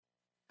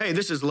Hey,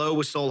 this is Lo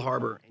with Soul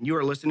Harbor, and you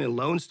are listening to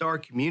Lone Star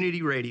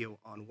Community Radio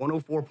on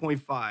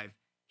 104.5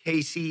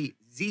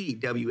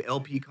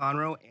 KCZWLP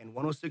Conroe and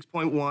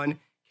 106.1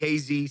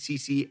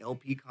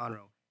 KZCCLP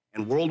Conroe,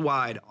 and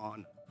worldwide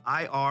on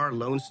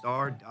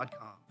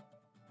irlonestar.com.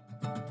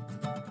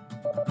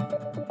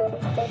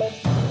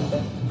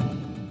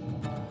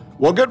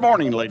 Well, good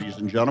morning, ladies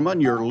and gentlemen.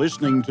 You're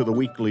listening to the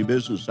Weekly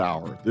Business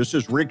Hour. This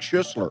is Rick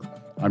Schisler.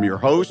 I'm your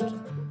host.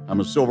 I'm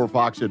a Silver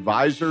Fox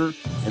advisor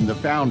and the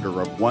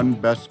founder of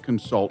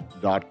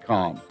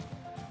OneBestConsult.com.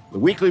 The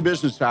Weekly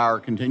Business Hour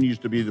continues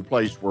to be the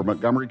place where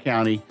Montgomery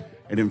County,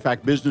 and in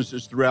fact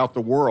businesses throughout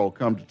the world,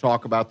 come to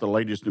talk about the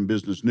latest in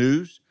business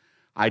news,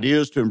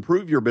 ideas to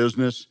improve your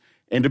business,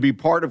 and to be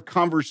part of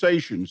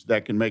conversations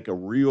that can make a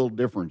real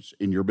difference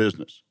in your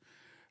business.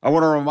 I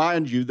want to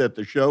remind you that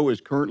the show is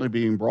currently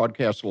being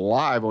broadcast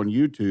live on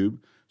YouTube,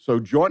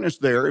 so join us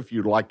there if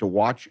you'd like to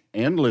watch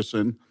and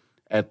listen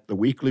at the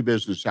Weekly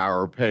Business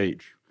Hour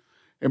page.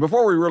 And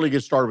before we really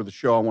get started with the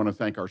show, I want to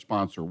thank our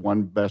sponsor,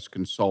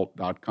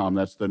 OneBestConsult.com.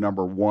 That's the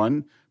number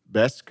one,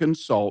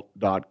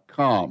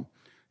 bestconsult.com.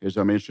 As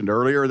I mentioned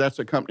earlier, that's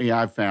a company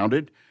I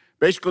founded.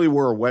 Basically,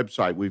 we're a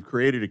website. We've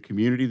created a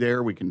community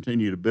there. We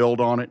continue to build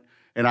on it,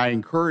 and I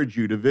encourage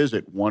you to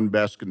visit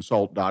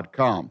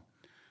OneBestConsult.com.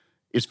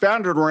 It's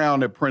founded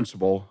around a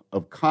principle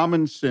of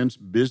common sense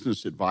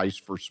business advice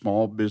for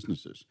small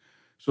businesses.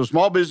 So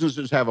small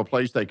businesses have a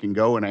place they can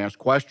go and ask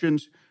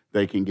questions.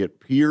 They can get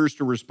peers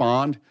to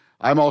respond.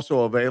 I'm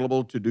also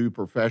available to do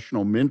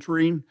professional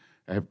mentoring.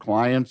 I have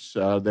clients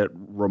that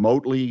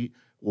remotely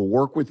will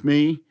work with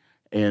me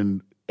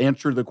and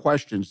answer the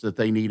questions that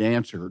they need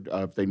answered.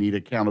 If they need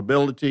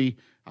accountability,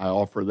 I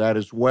offer that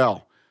as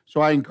well.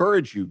 So I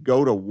encourage you,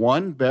 go to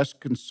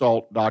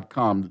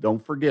onebestconsult.com.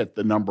 Don't forget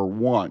the number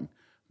one,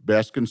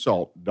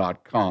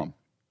 bestconsult.com.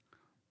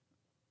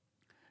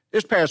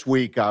 This past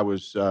week, I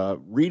was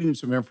reading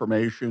some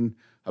information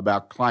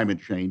about climate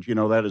change. You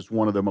know, that is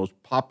one of the most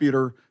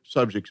popular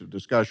subjects of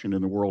discussion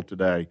in the world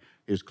today,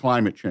 is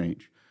climate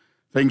change.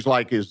 Things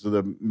like, is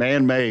the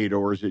man-made,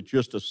 or is it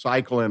just a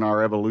cycle in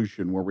our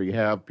evolution where we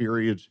have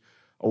periods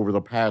over the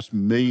past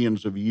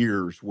millions of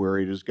years where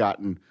it has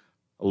gotten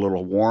a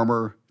little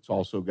warmer, it's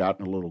also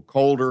gotten a little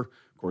colder.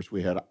 Of course,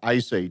 we had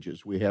ice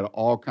ages. We had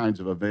all kinds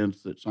of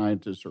events that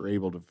scientists are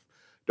able to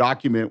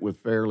document with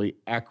fairly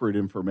accurate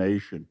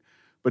information.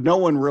 But no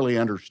one really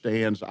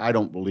understands, I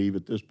don't believe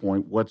at this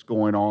point, what's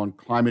going on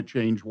climate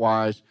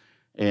change-wise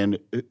and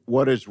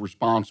what is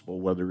responsible,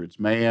 whether it's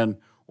man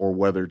or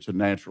whether it's a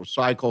natural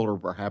cycle or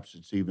perhaps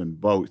it's even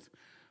both.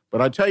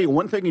 But I tell you,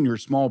 one thing in your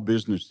small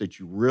business that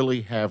you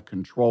really have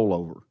control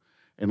over,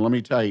 and let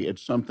me tell you,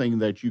 it's something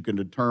that you can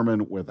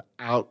determine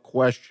without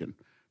question,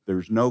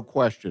 there's no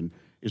question,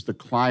 is the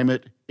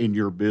climate in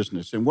your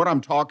business. And what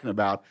I'm talking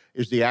about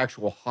is the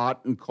actual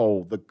hot and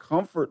cold, the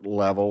comfort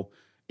level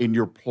in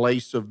your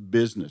place of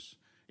business,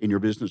 in your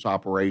business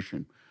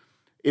operation.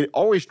 It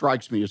always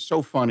strikes me as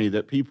so funny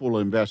that people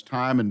invest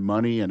time and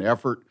money and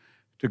effort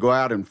to go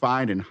out and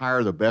find and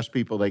hire the best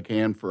people they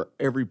can for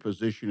every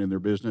position in their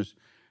business,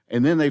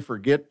 and then they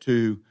forget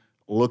to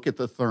look at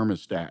the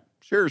thermostat.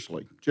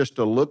 Seriously, just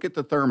to look at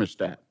the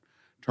thermostat.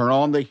 Turn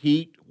on the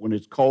heat when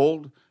it's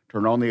cold,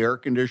 turn on the air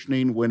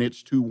conditioning when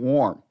it's too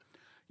warm.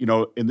 You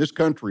know, in this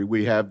country,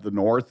 we have the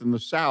North and the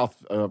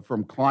South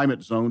from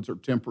climate zones or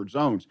temperate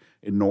zones.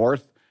 In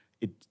North,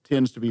 it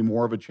tends to be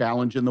more of a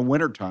challenge in the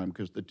wintertime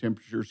because the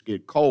temperatures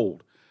get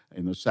cold.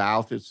 In the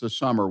South, it's the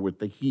summer with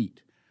the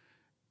heat.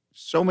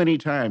 So many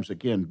times,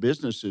 again,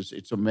 businesses,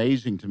 it's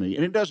amazing to me.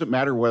 And it doesn't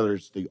matter whether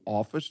it's the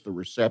office, the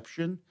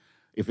reception,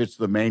 if it's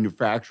the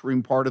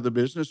manufacturing part of the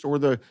business or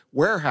the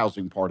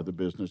warehousing part of the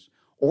business,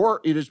 or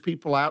it is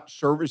people out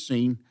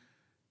servicing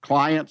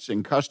clients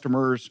and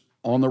customers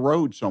on the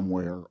road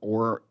somewhere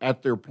or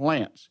at their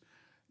plants.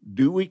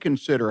 Do we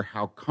consider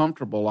how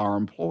comfortable our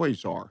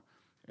employees are?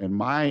 And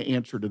my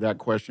answer to that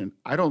question,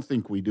 I don't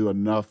think we do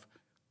enough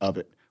of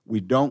it. We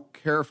don't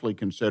carefully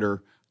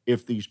consider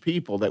if these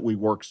people that we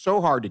work so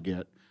hard to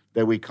get,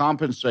 that we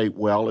compensate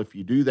well. If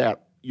you do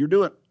that, you're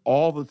doing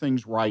all the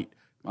things right,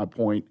 my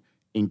point,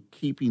 in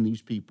keeping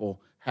these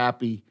people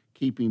happy,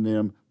 keeping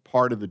them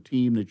part of the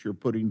team that you're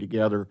putting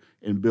together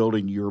and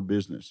building your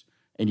business.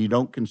 And you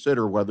don't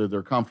consider whether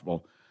they're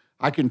comfortable.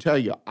 I can tell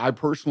you, I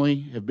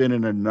personally have been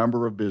in a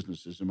number of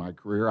businesses in my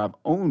career. I've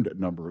owned a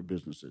number of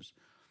businesses.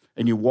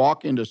 And you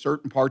walk into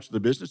certain parts of the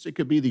business, it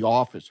could be the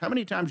office. How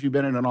many times have you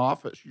been in an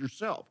office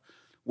yourself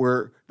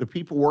where the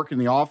people working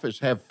in the office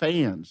have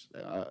fans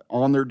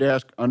on their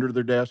desk, under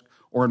their desk,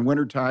 or in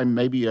wintertime,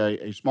 maybe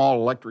a small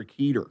electric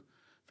heater?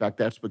 In fact,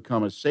 that's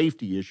become a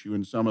safety issue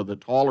in some of the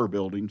taller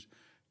buildings.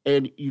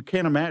 And you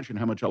can't imagine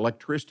how much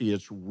electricity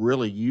it's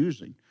really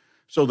using.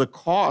 So the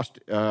cost,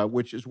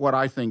 which is what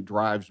I think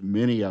drives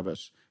many of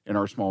us in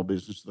our small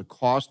business, the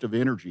cost of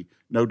energy,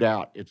 no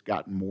doubt it's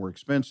gotten more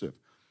expensive.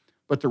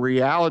 But the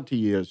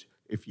reality is,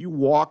 if you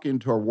walk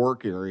into a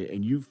work area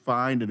and you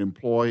find an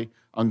employee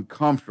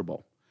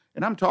uncomfortable,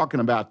 and I'm talking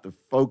about the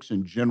folks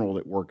in general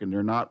that work in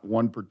there, not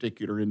one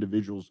particular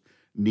individual's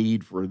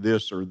need for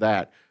this or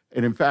that.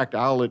 And in fact,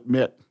 I'll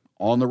admit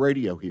on the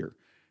radio here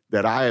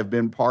that I have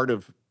been part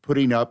of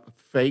putting up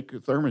fake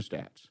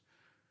thermostats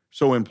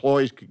so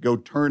employees could go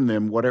turn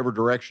them whatever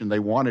direction they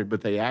wanted,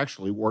 but they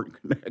actually weren't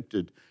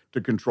connected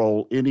to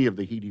control any of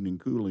the heating and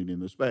cooling in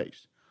the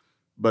space.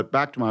 But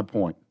back to my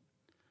point,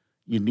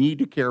 you need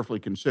to carefully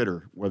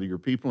consider whether your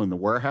people in the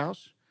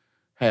warehouse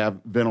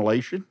have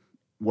ventilation,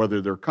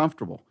 whether they're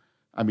comfortable.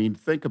 I mean,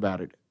 think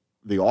about it.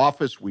 The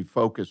office we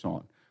focus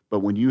on, but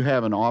when you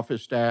have an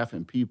office staff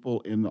and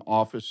people in the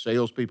office,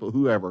 salespeople,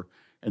 whoever,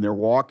 and they're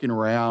walking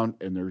around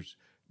and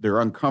they're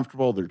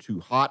uncomfortable, they're too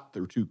hot,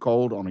 they're too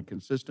cold on a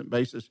consistent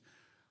basis,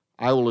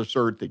 I will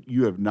assert that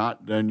you have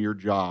not done your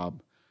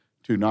job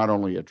to not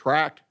only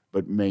attract,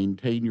 but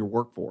maintain your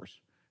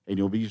workforce. And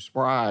you'll be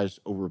surprised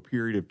over a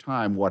period of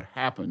time what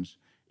happens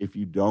if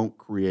you don't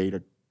create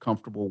a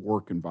comfortable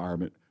work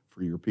environment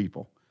for your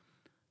people.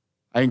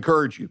 I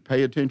encourage you,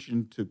 pay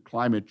attention to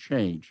climate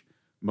change,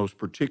 most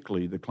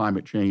particularly the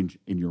climate change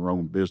in your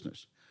own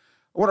business.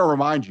 I want to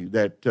remind you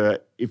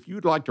that if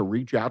you'd like to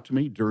reach out to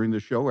me during the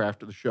show or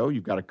after the show,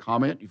 you've got a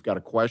comment, you've got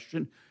a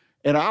question,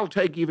 and I'll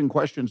take even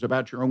questions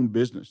about your own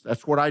business.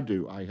 That's what I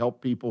do. I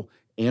help people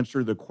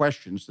answer the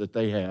questions that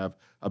they have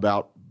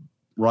about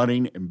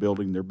running and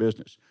building their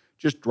business.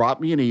 Just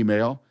drop me an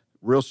email,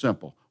 real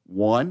simple.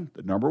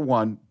 The number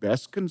one,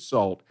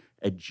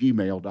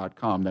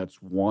 bestconsult@gmail.com. That's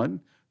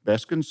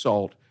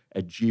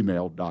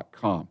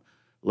bestconsult@gmail.com.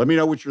 Let me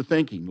know what you're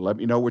thinking. Let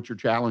me know what your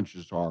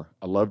challenges are.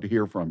 I love to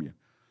hear from you.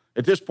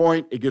 At this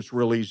point, it gets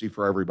real easy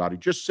for everybody.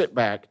 Just sit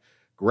back,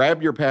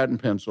 grab your pad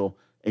and pencil,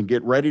 and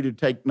get ready to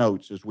take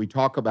notes as we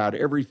talk about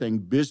everything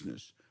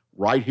business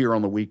right here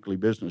on the Weekly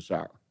Business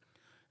Hour.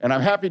 And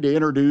I'm happy to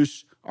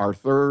introduce our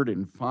third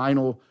and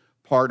final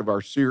part of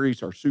our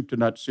series, our Soup to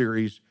Nuts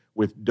series,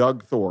 with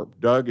Doug Thorpe.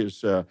 Doug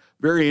is a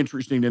very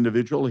interesting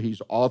individual.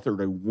 He's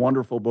authored a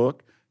wonderful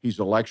book. He's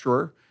a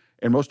lecturer.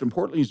 And most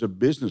importantly, he's a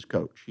business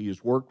coach. He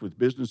has worked with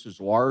businesses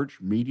large,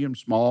 medium,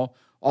 small,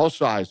 all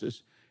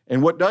sizes.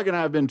 And what Doug and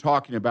I have been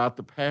talking about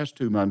the past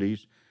 2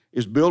 Mondays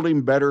is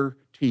building better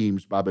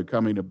teams by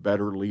becoming a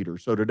better leader.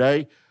 So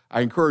today,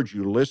 I encourage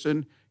you to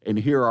listen and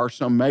hear our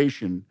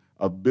summation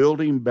of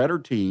building better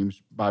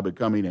teams by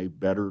becoming a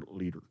better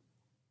leader.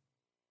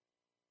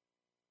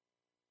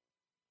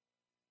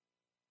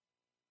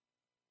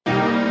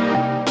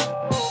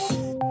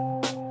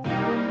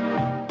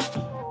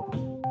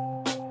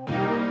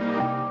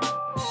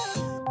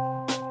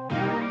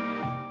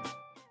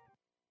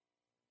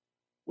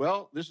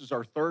 Well, this is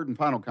our third and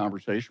final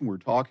conversation. We're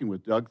talking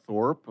with Doug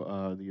Thorpe,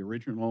 the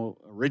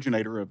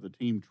originator of the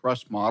Team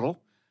Trust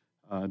model.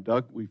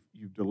 Doug,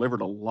 you've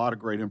delivered a lot of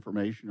great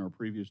information in our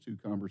previous 2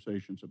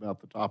 conversations about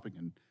the topic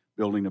and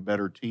building a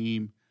better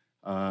team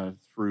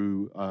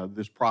through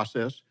this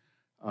process.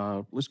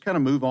 Let's kind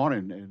of move on,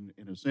 and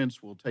in a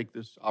sense, we'll take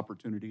this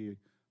opportunity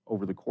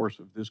over the course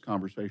of this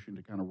conversation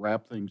to kind of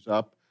wrap things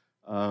up.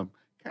 Kind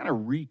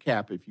of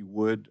recap, if you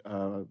would,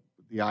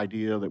 the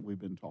idea that we've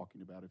been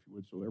talking about, if you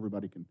would, so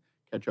everybody can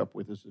catch up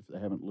with us if they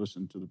haven't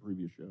listened to the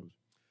previous shows.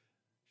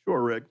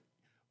 Sure, Rick.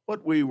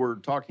 What we were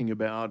talking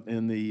about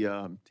in the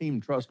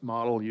Team Trust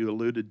model you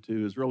alluded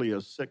to is really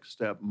a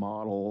 6-step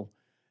model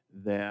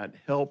that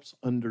helps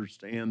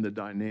understand the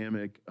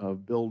dynamic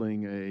of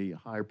building a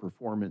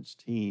high-performance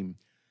team.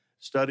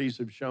 Studies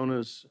have shown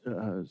us,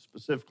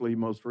 specifically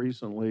most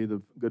recently, the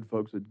good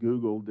folks at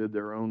Google did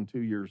their own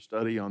 2-year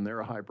study on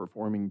their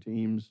high-performing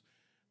teams.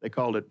 They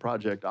called it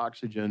Project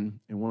Oxygen,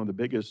 and one of the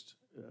biggest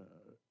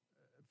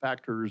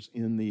factors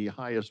in the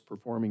highest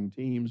performing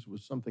teams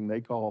was something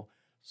they call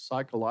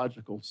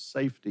psychological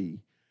safety.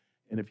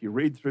 And if you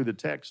read through the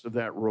text of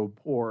that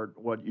report,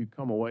 what you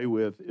come away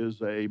with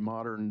is a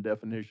modern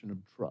definition of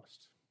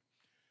trust.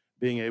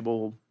 Being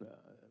able,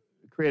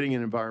 creating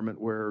an environment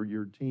where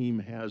your team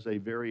has a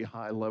very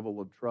high level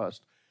of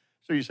trust.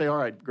 So you say, all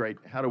right, great,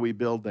 how do we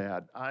build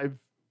that? I've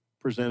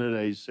presented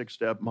a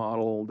 6-step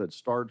model that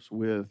starts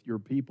with your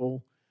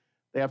people.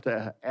 They have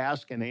to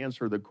ask and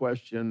answer the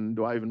question,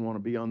 do I even want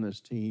to be on this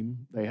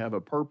team? They have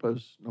a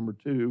purpose. Number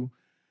 2,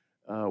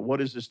 what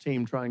is this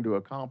team trying to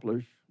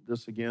accomplish?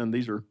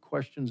 These are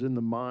questions in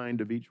the mind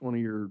of each one of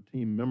your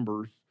team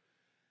members.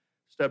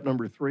 Step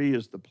number 3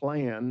 is the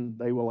plan.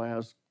 They will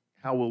ask,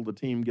 how will the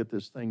team get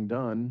this thing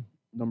done?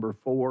 Number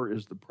 4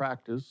 is the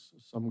practice.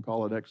 Some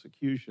call it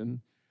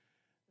execution.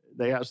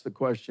 They ask the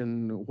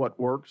question, what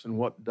works and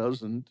what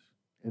doesn't?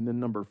 And then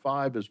number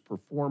 5 is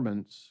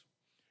performance.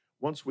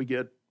 Once we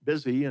get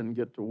busy and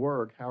get to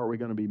work, how are we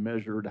going to be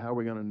measured? How are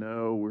we going to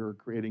know we're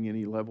creating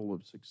any level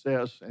of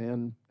success,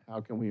 and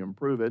how can we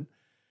improve it?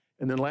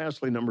 And then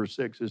lastly, number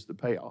 6 is the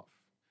payoff.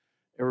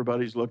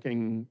 Everybody's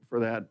looking for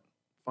that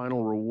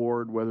final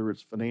reward, whether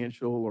it's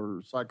financial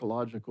or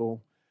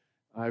psychological.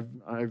 I've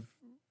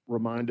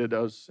reminded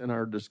us in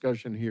our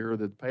discussion here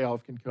that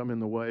payoff can come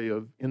in the way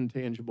of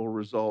intangible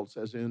results,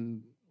 as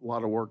in a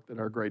lot of work that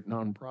our great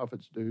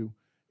nonprofits do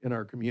in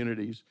our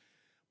communities.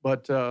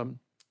 But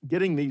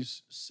getting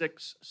these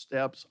 6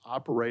 steps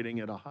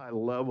operating at a high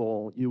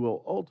level, you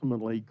will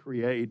ultimately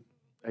create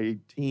a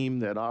team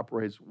that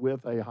operates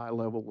with a high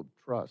level of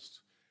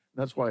trust.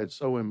 That's why it's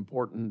so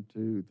important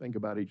to think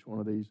about each one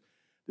of these.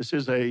 This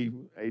is a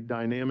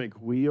dynamic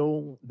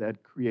wheel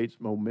that creates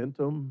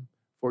momentum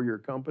for your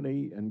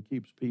company and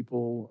keeps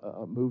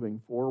people moving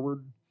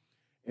forward.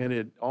 And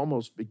it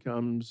almost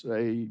becomes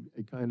a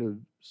kind of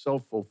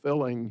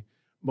self-fulfilling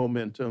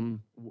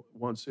momentum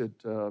once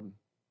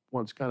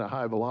kind of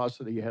high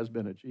velocity has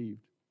been achieved.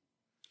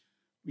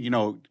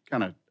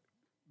 Kind of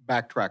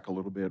backtrack a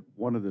little bit.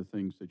 One of the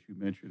things that you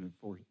mentioned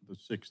for the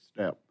sixth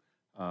step,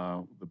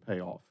 the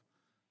payoff.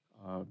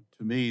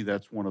 To me,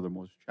 that's one of the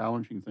most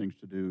challenging things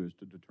to do, is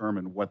to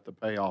determine what the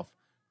payoff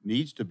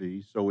needs to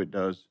be so it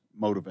does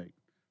motivate.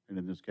 And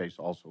in this case,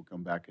 also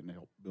come back and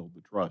help build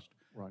the trust.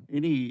 Right.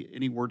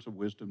 Any words of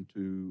wisdom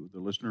to the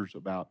listeners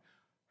about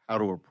how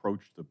to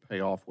approach the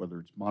payoff, whether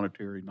it's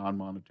monetary,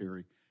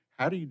 non-monetary?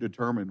 How do you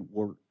determine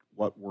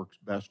what works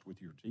best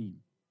with your team?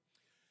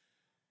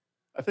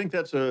 I think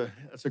that's a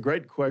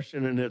great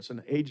question, and it's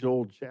an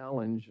age-old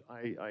challenge.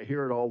 I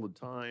hear it all the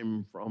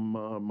time from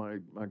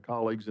my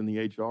colleagues in the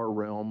HR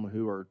realm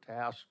who are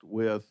tasked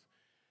with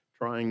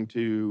trying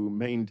to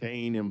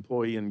maintain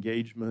employee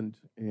engagement,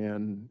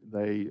 and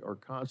they are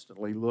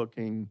constantly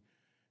looking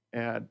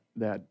at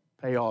that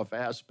payoff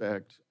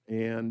aspect.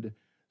 And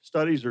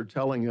studies are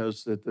telling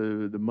us that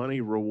the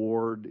money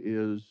reward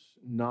is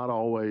not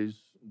always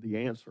the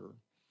answer.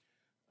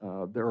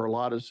 There are a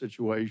lot of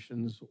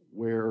situations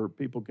where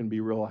people can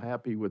be real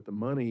happy with the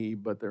money,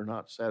 but they're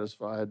not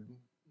satisfied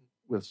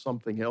with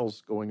something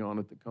else going on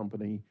at the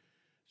company.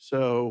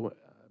 So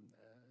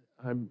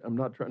I'm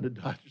not trying to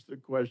dodge the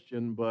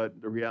question, but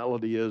the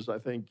reality is I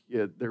think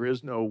there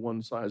is no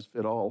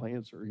one-size-fit-all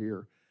answer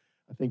here.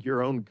 I think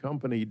your own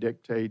company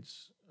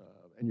dictates,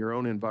 and your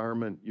own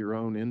environment, your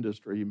own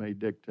industry may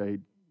dictate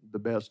the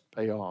best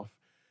payoff.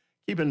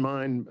 Keep in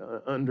mind,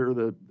 under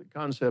the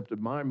concept of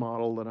my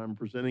model that I'm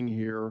presenting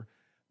here,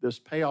 this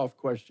payoff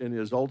question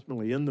is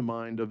ultimately in the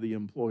mind of the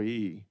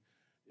employee.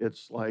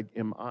 It's like,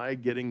 am I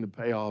getting the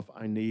payoff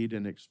I need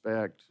and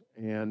expect?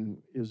 And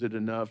is it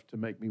enough to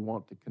make me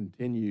want to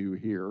continue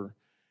here?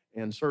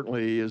 And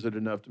certainly, is it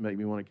enough to make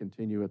me want to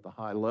continue at the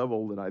high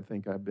level that I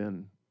think I've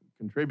been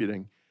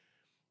contributing?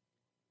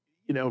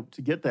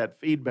 To get that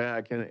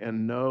feedback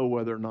and know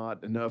whether or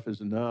not enough is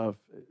enough,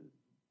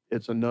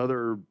 it's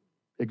another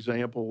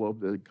example of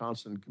the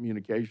constant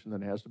communication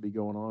that has to be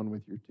going on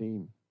with your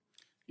team.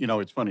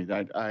 It's funny.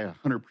 I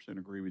 100%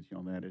 agree with you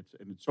on that.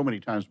 It's so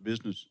many times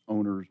business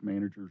owners,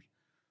 managers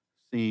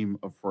seem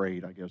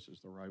afraid, I guess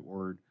is the right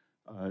word,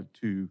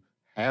 to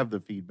have the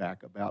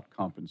feedback about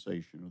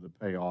compensation or the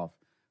payoff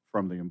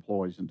from the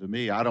employees. And to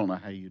me, I don't know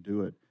how you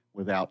do it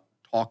without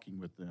talking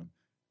with them.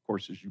 Of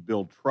course, as you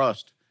build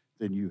trust,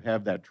 then you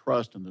have that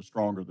trust, and the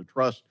stronger the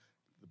trust,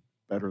 the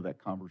better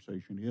that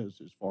conversation is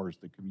as far as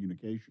the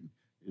communication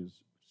is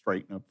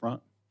straight and up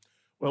front.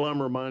 Well,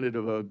 I'm reminded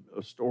of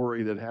a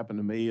story that happened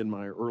to me in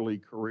my early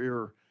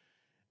career.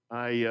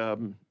 I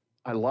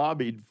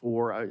lobbied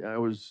for. I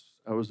was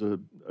a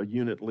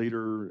unit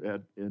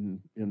leader in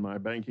my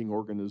banking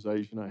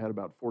organization. I had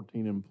about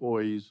 14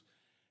 employees,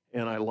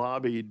 and I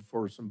lobbied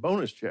for some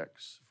bonus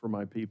checks for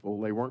my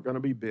people. They weren't going to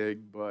be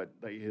big, but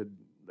they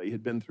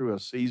had been through a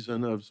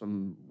season of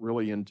some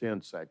really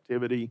intense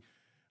activity.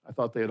 I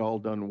thought they had all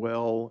done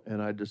well,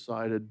 and I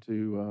decided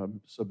to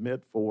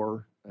submit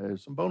for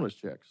some bonus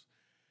checks.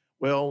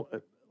 Well,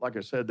 like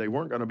I said, they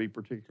weren't going to be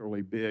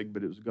particularly big,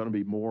 but it was going to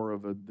be more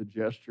of the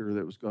gesture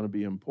that was going to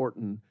be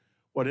important.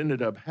 What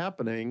ended up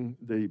happening,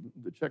 the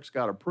checks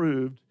got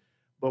approved,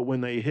 but when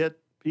they hit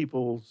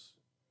people's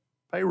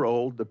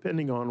payroll,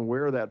 depending on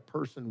where that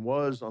person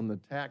was on the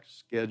tax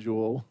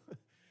schedule,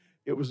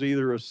 it was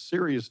either a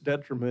serious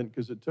detriment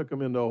because it took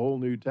them into a whole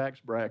new tax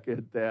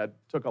bracket that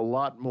took a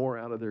lot more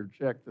out of their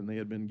check than they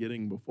had been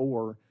getting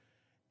before,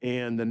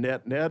 and the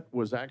net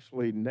was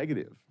actually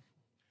negative.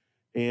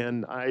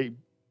 And I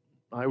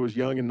was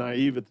young and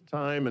naive at the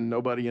time, and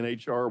nobody in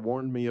HR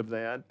warned me of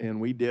that, and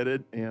we did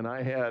it, and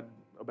I had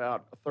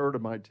about a third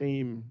of my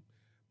team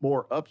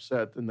more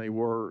upset than they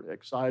were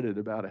excited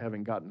about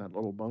having gotten that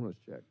little bonus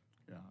check.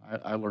 Yeah,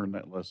 I learned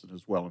that lesson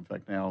as well. In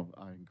fact, now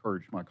I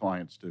encourage my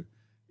clients to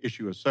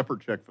issue a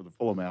separate check for the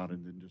full amount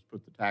and then just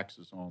put the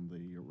taxes on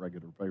the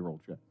regular payroll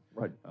check.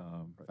 Right.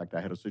 In fact, I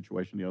had a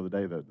situation the other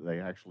day that they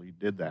actually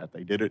did that.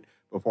 They did it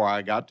before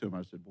I got to them.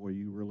 I said, boy,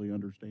 you really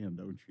understand,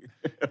 don't you?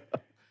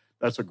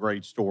 That's a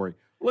great story.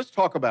 Let's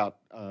talk about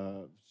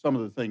some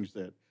of the things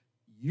that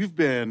you've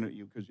been,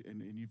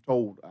 and you've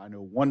told, I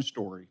know, one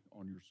story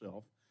on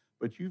yourself,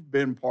 but you've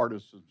been part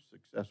of some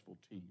successful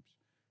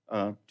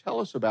teams. Tell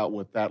us about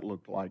what that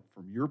looked like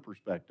from your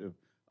perspective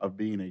of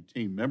being a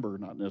team member,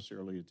 not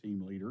necessarily a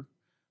team leader,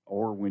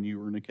 or when you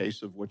were in the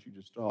case of what you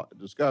just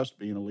discussed,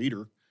 being a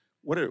leader.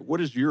 What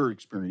has your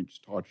experience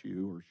taught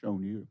you or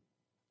shown you?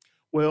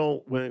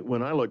 Well,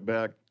 when I look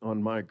back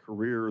on my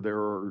career, there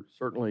are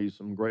certainly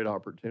some great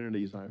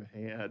opportunities I've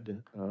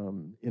had,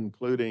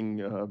 including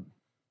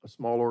a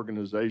small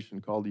organization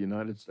called the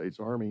United States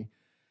Army.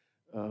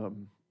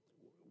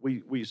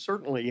 We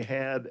certainly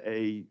had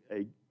a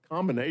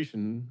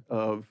combination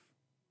of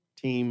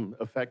team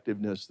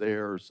effectiveness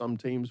there. Some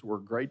teams were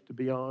great to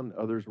be on,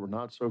 others were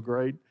not so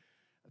great.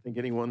 I think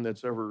anyone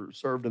that's ever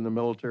served in the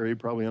military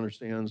probably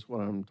understands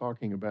what I'm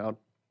talking about.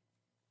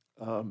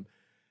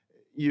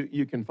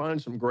 You can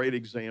find some great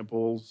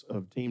examples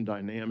of team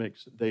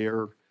dynamics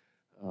there.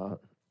 Uh,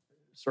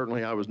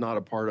 Certainly, I was not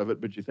a part of it,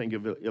 but you think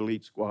of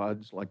elite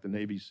squads like the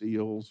Navy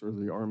SEALs or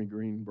the Army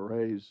Green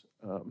Berets.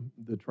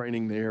 The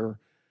training there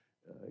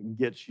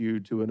gets you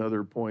to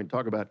another point.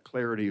 Talk about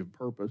clarity of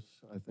purpose.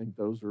 I think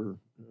those are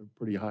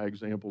pretty high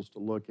examples to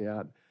look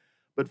at.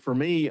 But for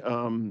me,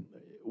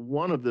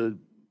 one of the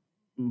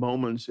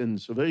moments in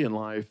civilian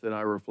life that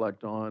I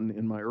reflect on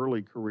in my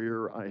early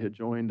career, I had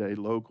joined a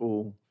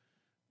local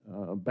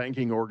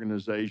banking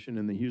organization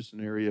in the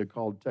Houston area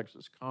called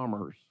Texas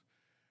Commerce.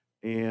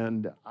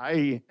 And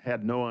I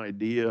had no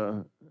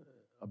idea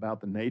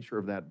about the nature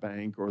of that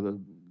bank or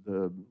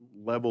the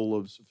level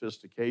of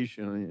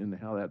sophistication in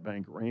how that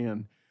bank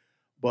ran.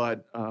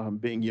 But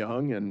being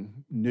young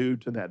and new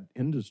to that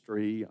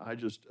industry, I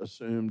just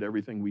assumed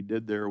everything we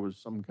did there was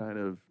some kind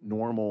of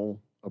normal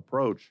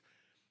approach.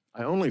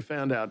 I only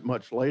found out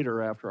much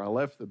later after I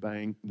left the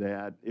bank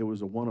that it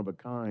was a one of a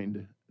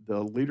kind.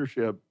 The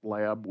leadership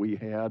lab we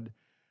had,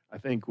 I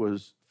think,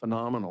 was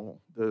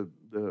phenomenal.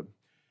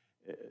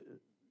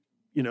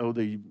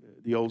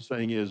 The old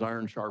saying is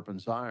iron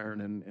sharpens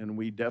iron, and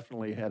we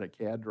definitely had a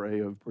cadre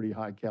of pretty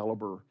high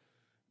caliber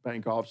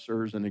bank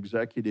officers and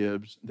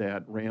executives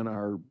that ran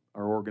our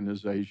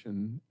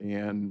organization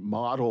and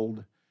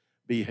modeled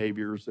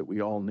behaviors that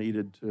we all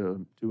needed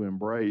to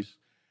embrace.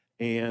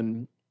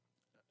 And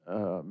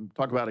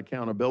talk about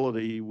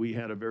accountability, we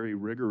had a very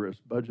rigorous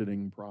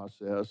budgeting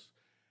process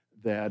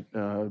that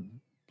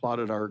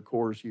plotted our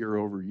course year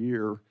over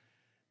year.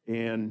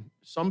 And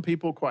some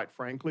people, quite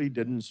frankly,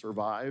 didn't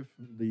survive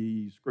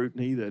the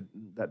scrutiny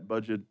that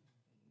budget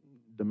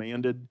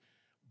demanded.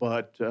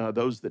 But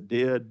those that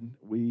did,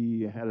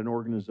 we had an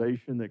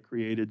organization that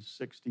created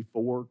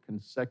 64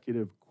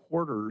 consecutive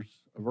quarters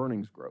of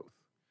earnings growth.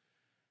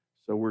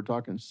 So we're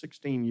talking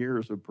 16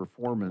 years of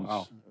performance.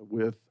 Wow.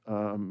 With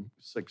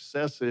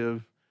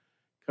successive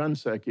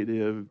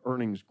consecutive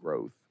earnings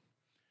growth.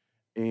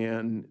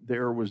 And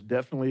there was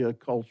definitely a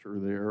culture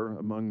there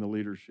among the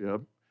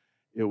leadership.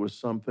 It was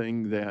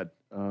something that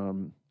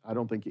I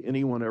don't think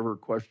anyone ever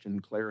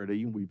questioned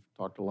clarity. We've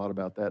talked a lot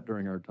about that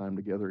during our time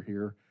together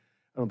here.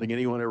 I don't think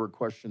anyone ever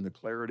questioned the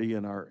clarity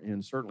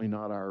and certainly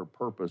not our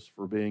purpose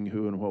for being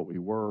who and what we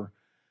were.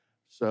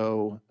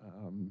 So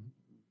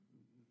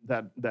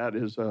that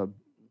is a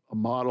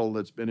model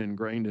that's been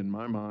ingrained in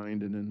my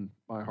mind and in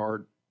my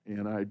heart,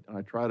 and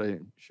I try to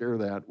share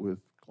that with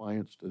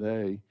clients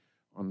today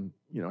on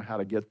how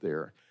to get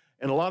there.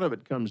 And a lot of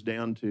it comes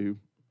down to,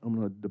 I'm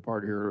going to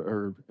depart here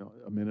or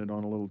a minute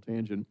on a little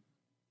tangent.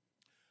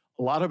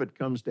 A lot of it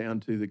comes down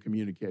to the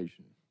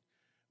communication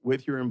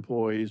with your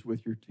employees,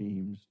 with your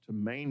teams, to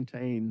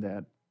maintain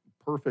that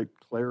perfect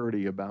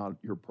clarity about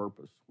your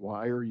purpose.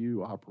 Why are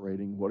you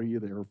operating? What are you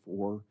there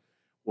for?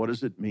 What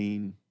does it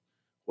mean?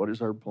 What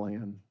is our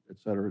plan? Et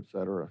cetera, et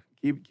cetera.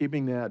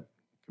 Keeping that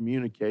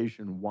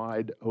communication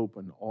wide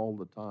open all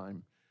the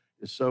time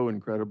is so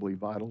incredibly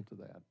vital to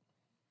that.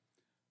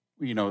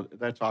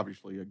 That's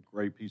obviously a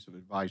great piece of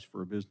advice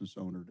for a business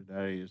owner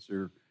today. Is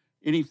there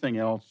anything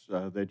else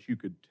that you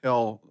could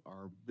tell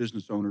our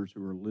business owners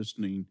who are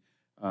listening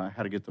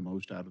how to get the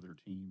most out of their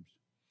teams?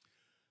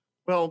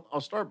 Well, I'll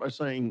start by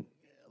saying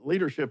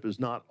leadership is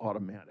not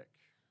automatic.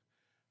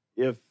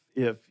 If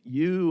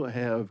you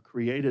have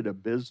created a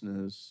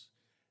business,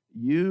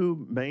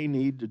 you may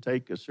need to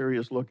take a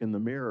serious look in the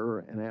mirror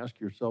and ask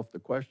yourself the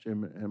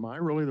question, am I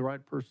really the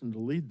right person to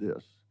lead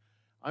this?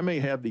 I may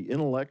have the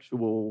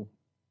intellectual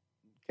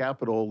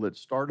capital that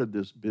started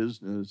this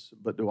business,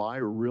 but do I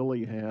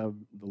really have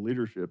the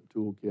leadership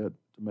toolkit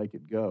to make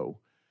it go?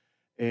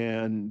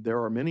 And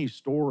there are many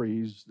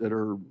stories that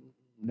are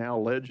now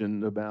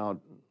legend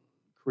about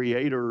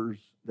creators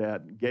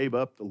that gave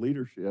up the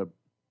leadership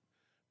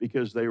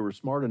because they were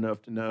smart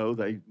enough to know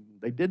they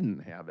didn't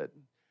have it,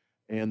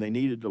 and they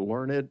needed to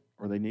learn it,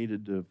 or they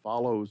needed to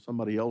follow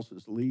somebody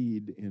else's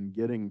lead in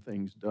getting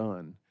things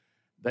done.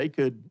 They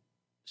could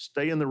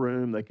stay in the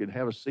room, they could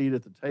have a seat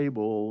at the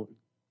table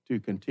to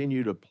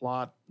continue to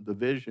plot the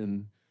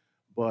vision,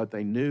 but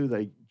they knew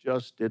they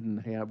just didn't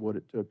have what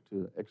it took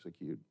to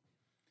execute.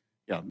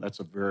 Yeah, that's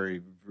a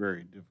very,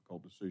 very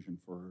difficult decision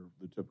for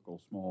the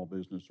typical small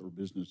business or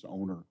business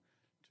owner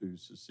to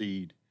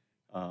succeed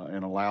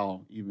and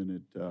allow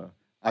even it.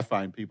 I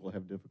find people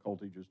have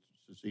difficulty just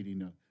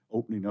succeeding,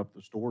 opening up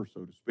the store,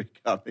 so to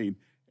speak. I mean,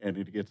 and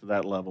to get to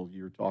that level,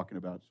 you're talking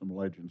about some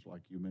legends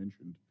like you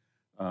mentioned,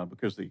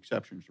 because the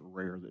exceptions are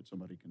rare that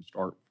somebody can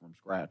start from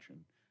scratch and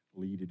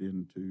lead it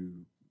into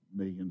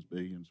millions,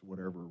 billions,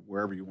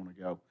 wherever you want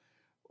to go.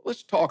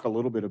 Let's talk a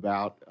little bit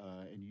about,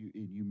 and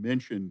you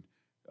mentioned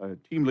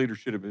team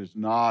leadership is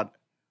not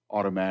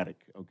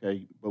automatic,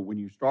 okay? But when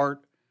you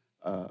start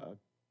a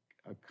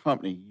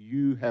company,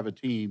 you have a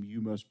team,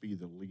 you must be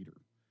the leader.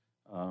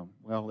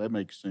 Well, that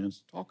makes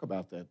sense. Talk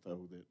about that,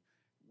 though, that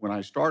when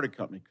I start a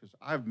company, because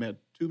I've met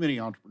too many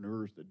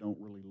entrepreneurs that don't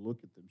really look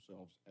at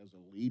themselves as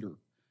a leader.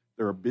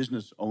 They're a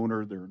business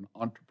owner, they're an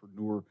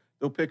entrepreneur.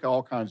 They'll pick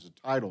all kinds of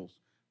titles,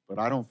 but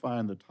I don't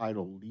find the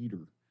title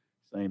leader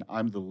saying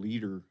I'm the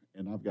leader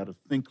and I've got to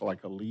think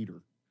like a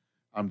leader.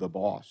 I'm the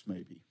boss,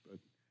 maybe. But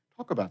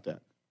talk about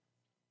that.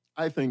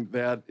 I think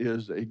that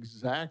is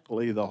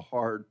exactly the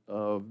heart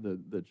of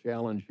the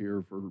challenge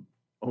here for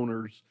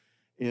owners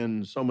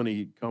in so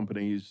many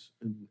companies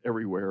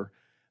everywhere.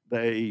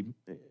 They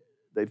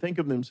think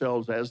of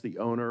themselves as the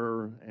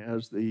owner,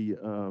 as the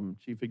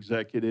chief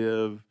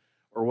executive,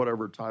 or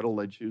whatever title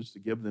they choose to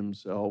give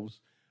themselves.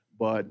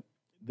 But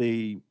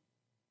the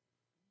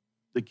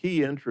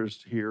key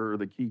interest here,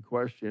 the key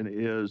question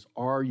is,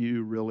 are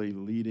you really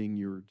leading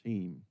your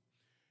team?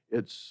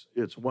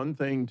 It's one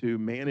thing to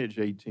manage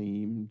a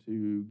team,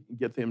 to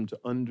get them to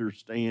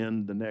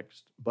understand the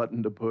next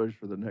button to push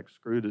or the next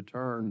screw to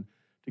turn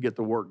to get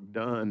the work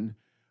done,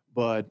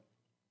 but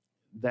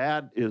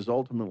that is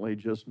ultimately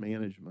just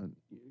management.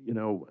 You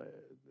know,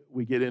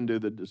 we get into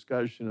the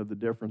discussion of the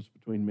difference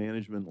between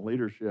management and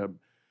leadership.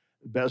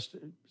 Best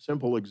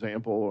simple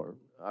example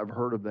I've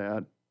heard of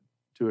that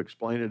to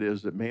explain it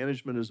is that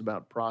management is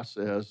about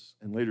process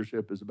and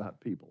leadership is about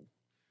people.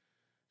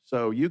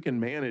 So you can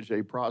manage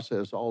a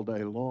process all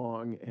day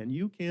long and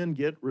you can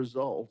get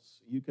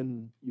results. You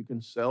can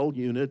sell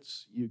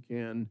units, you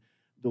can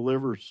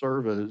deliver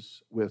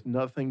service with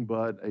nothing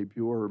but a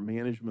pure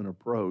management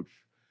approach.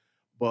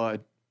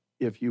 But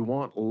if you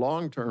want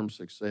long-term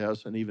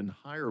success and even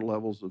higher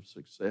levels of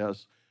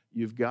success,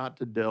 you've got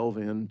to delve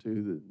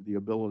into the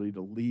ability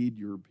to lead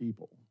your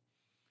people.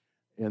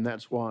 And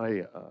that's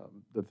why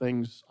the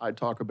things I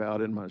talk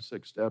about in my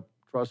 6-step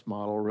trust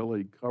model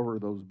really cover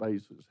those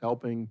bases,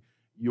 helping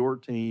your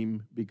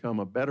team become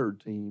a better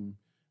team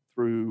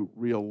through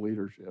real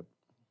leadership.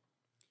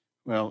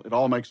 Well, it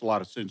all makes a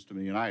lot of sense to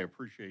me, and I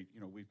appreciate,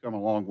 we've come a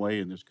long way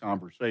in this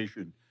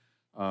conversation,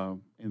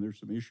 and there's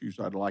some issues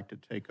I'd like to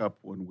take up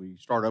when we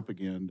start up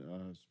again,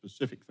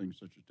 specific things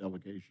such as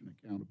delegation,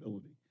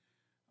 accountability.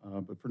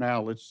 But for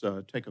now, let's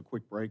take a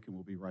quick break, and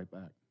we'll be right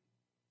back.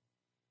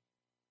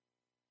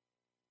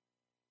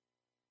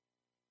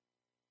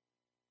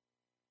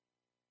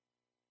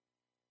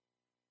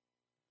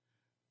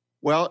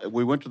 Well,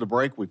 we went to the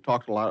break. We've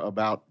talked a lot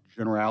about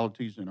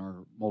generalities in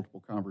our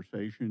multiple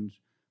conversations,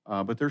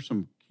 but there's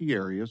some key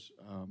areas.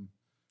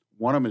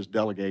 One of them is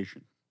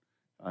delegation,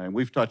 and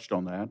we've touched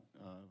on that.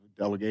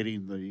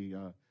 Delegating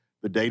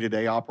the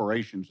day-to-day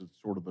operations is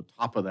sort of the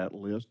top of that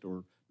list,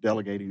 or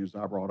delegating, as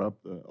I brought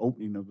up, the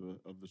opening of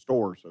the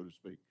store, so to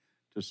speak,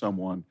 to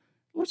someone.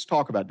 Let's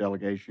talk about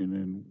delegation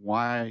and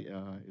why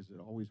is it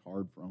always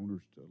hard for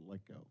owners to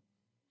let go?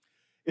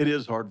 It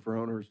is hard for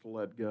owners to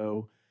let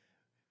go.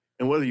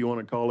 And whether you want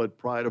to call it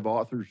pride of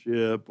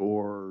authorship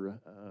or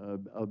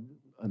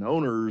an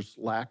owner's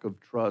lack of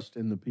trust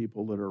in the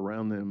people that are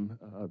around them,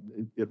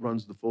 it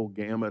runs the full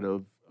gamut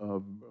of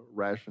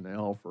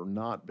rationale for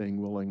not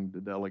being willing to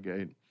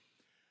delegate.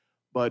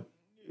 But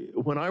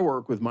when I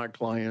work with my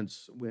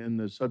clients, when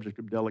the subject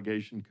of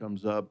delegation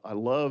comes up, I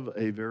love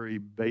a very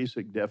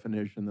basic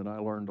definition that I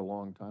learned a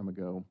long time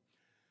ago.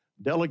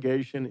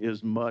 Delegation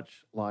is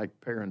much like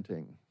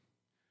parenting.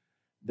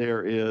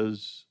 There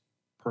is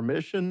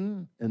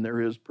permission and there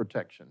is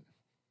protection.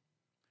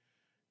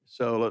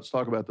 So let's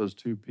talk about those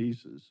two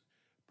pieces.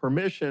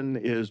 Permission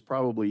is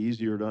probably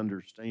easier to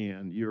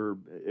understand.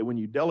 When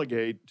you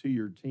delegate to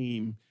your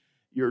team,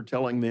 you're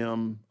telling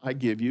them, I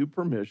give you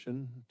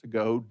permission to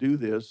go do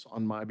this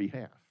on my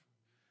behalf.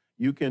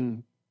 You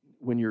can,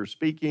 when you're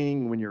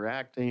speaking, when you're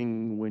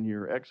acting, when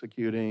you're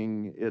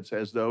executing, it's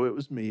as though it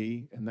was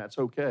me, and that's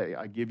okay.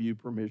 I give you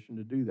permission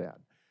to do that.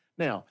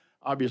 Now,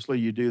 obviously,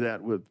 you do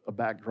that with a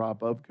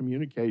backdrop of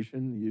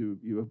communication.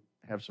 You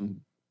have some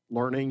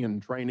learning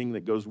and training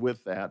that goes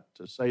with that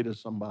to say to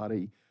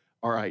somebody,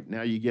 all right,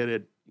 now you get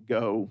it,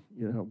 go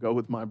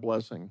with my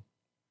blessing.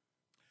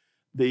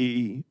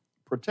 The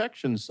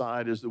protection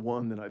side is the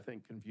one that I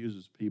think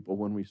confuses people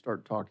when we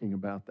start talking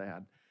about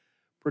that.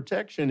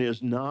 Protection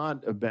is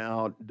not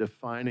about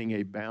defining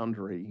a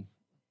boundary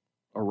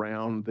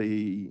around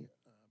the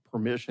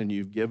permission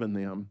you've given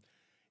them.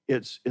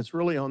 It's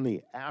really on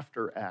the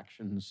after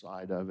action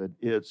side of it.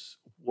 It's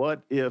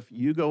what if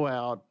you go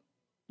out,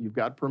 you've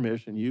got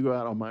permission, you go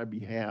out on my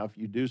behalf,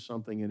 you do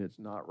something and it's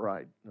not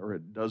right or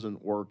it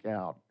doesn't work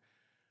out.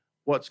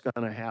 What's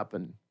going to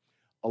happen?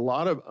 A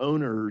lot of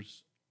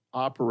owners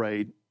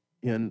operate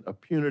in a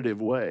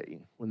punitive way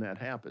when that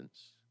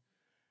happens.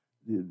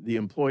 The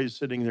employee's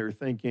sitting there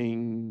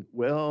thinking,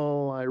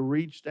 well, I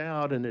reached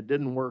out and it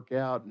didn't work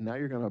out, and now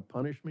you're going to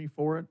punish me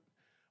for it?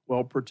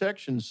 Well,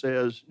 protection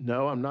says,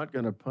 no, I'm not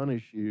going to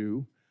punish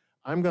you.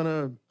 I've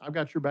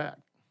got your back.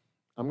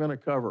 I'm going to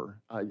cover.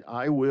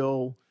 I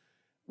will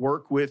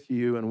work with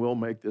you and we'll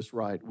make this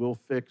right. We'll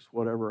fix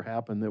whatever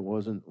happened that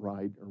wasn't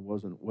right or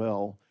wasn't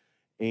well.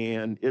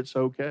 And it's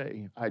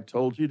okay. I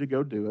told you to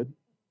go do it.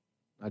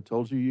 I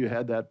told you you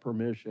had that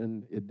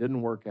permission. It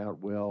didn't work out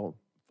well.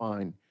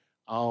 Fine.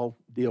 I'll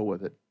deal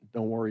with it.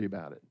 Don't worry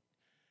about it.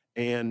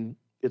 And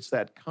it's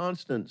that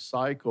constant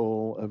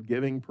cycle of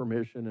giving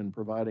permission and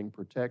providing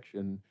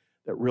protection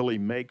that really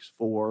makes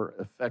for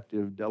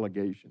effective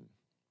delegation.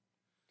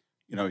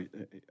 You know,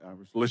 I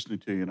was listening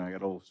to you and I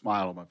got a little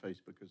smile on my face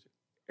because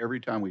every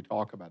time we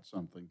talk about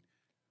something,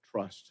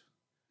 trust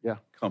Yeah.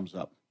 comes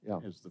up Yeah.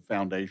 as the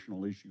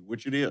foundational issue,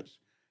 which it is.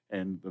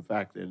 And the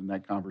fact that in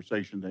that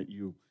conversation that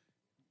you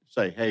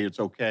say, hey, it's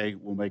okay,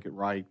 we'll make it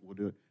right, we'll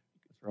do it.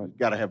 That's right. You've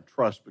got to have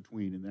trust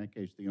between, in that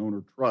case, the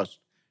owner trusts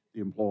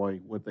the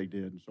employee, what they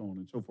did, and so on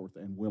and so forth,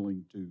 and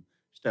willing to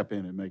step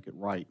in and make it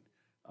right.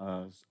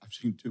 I've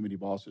seen too many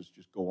bosses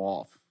just go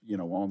off,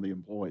 on the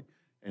employee,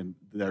 and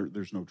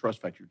there's no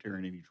trust factor. You're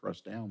tearing any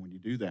trust down when you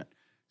do that.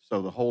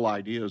 So the whole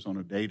idea is on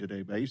a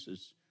day-to-day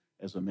basis,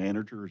 as a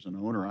manager, as an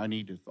owner, I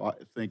need to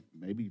think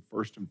maybe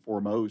first and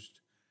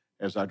foremost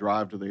as I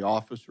drive to the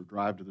office or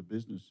drive to the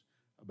business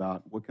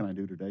about what can I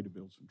do today to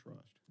build some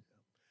trust.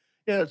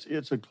 Yeah,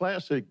 it's a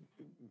classic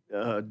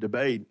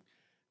debate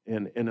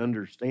and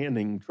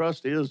understanding.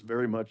 Trust is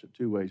very much a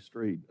two-way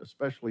street,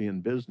 especially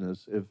in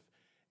business.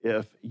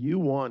 If you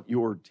want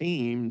your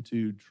team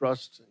to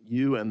trust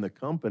you and the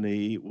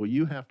company, well,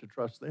 you have to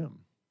trust them.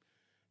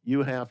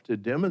 You have to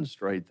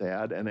demonstrate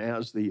that, and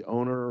as the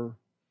owner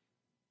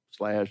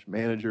 /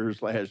 manager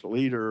 /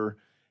 leader,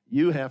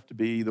 you have to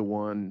be the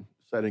one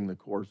setting the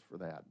course for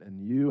that, and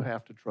you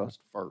have to trust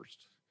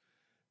first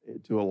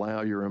to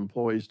allow your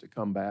employees to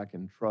come back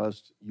and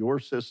trust your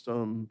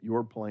system,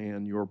 your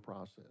plan, your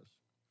process.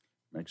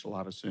 Makes a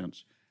lot of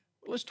sense.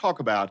 Let's talk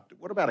about,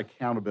 what about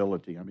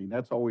accountability? I mean,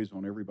 that's always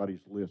on everybody's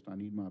list. I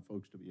need my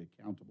folks to be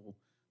accountable,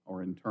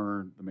 or in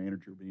turn, the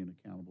manager being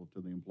accountable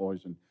to the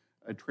employees. And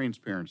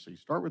transparency.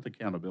 Start with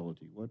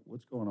accountability.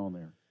 What's going on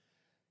there?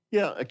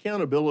 Yeah,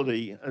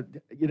 accountability,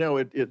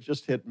 it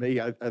just hit me.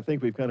 I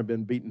think we've kind of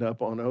been beaten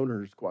up on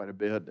owners quite a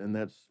bit, and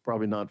that's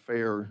probably not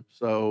fair.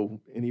 So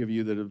any of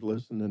you that have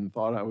listened and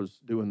thought I was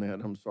doing that,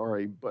 I'm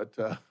sorry. But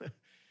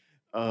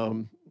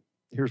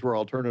here's where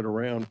I'll turn it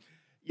around.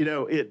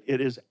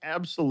 It is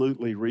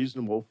absolutely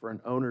reasonable for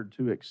an owner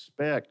to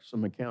expect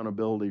some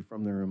accountability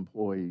from their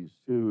employees.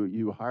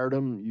 You hired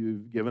them,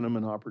 you've given them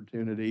an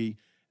opportunity.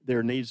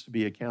 There needs to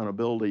be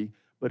accountability.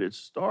 But it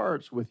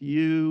starts with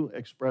you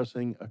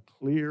expressing a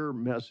clear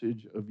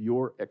message of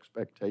your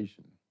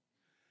expectation.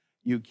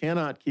 You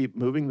cannot keep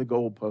moving the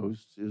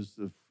goalposts, is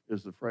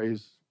the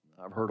phrase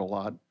I've heard a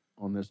lot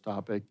on this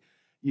topic.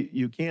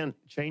 You can't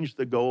change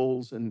the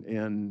goals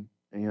and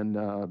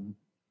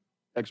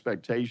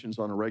expectations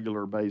on a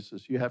regular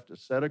basis. You have to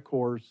set a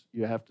course.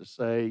 You have to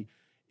say,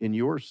 in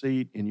your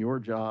seat, in your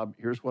job,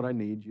 here's what I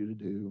need you to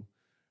do.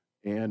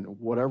 And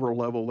whatever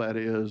level that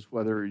is,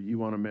 whether you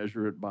want to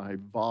measure it by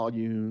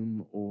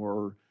volume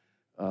or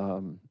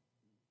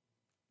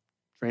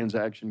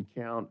transaction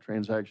count,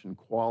 transaction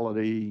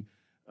quality,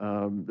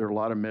 there are a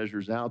lot of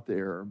measures out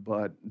there,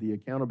 but the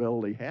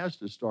accountability has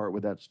to start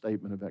with that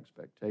statement of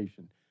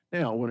expectation.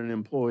 Now, when an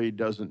employee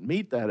doesn't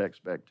meet that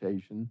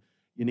expectation,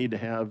 you need to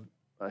have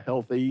a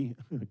healthy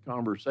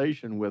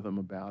conversation with them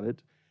about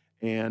it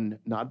and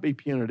not be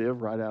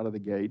punitive right out of the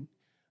gate.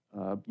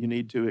 You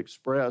need to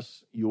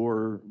express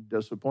your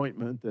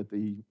disappointment that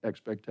the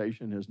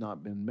expectation has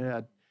not been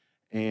met,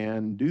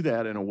 and do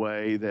that in a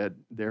way that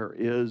there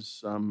is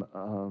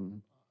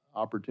some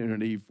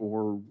opportunity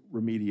for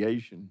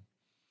remediation,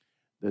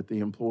 that the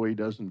employee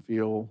doesn't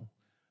feel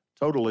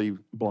totally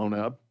blown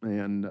up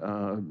and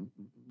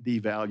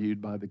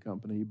devalued by the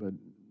company, but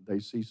they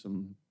see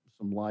some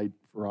light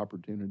for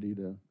opportunity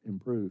to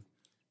improve.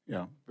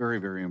 Yeah, very,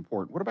 very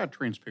important. What about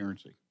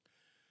transparency?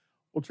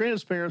 Well,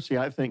 transparency,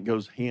 I think,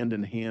 goes hand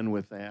in hand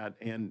with that,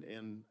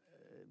 and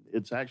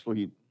it's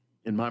actually,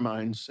 in my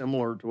mind,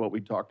 similar to what we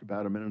talked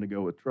about a minute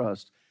ago with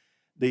trust.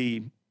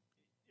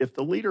 If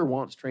the leader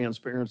wants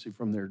transparency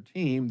from their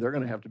team, they're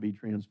going to have to be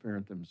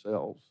transparent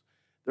themselves.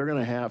 They're going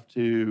to have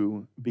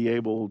to be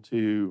able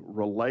to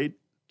relate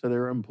to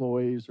their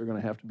employees. They're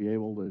going to have to be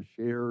able to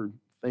share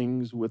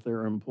things with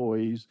their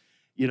employees.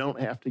 You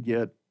don't have to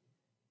get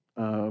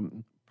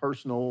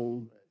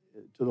personal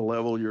to the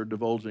level you're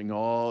divulging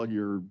all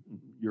your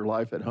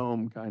life at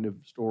home kind of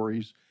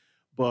stories,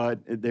 but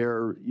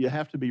you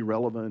have to be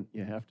relevant.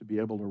 You have to be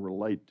able to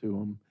relate to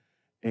them,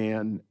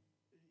 and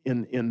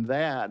in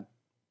that,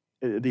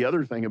 the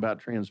other thing about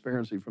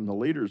transparency from the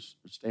leader's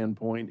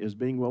standpoint is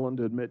being willing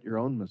to admit your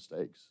own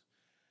mistakes.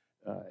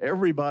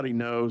 Everybody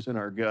knows in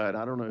our gut.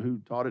 I don't know who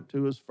taught it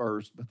to us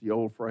first, but the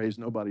old phrase,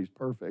 "Nobody's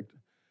perfect."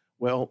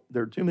 Well,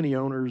 there are too many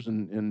owners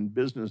and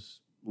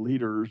business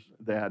leaders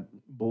that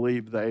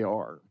believe they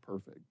are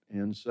perfect.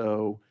 And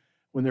so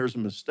when there's a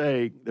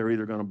mistake, they're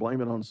either going to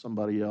blame it on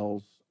somebody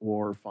else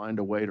or find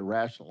a way to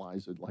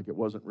rationalize it like it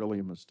wasn't really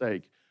a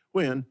mistake,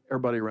 when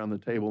everybody around the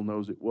table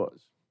knows it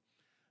was.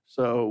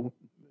 So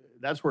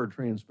that's where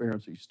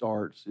transparency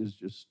starts, is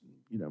just,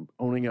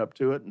 owning up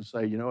to it and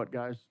say, you know what,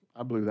 guys,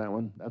 I blew that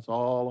one. That's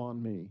all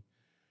on me.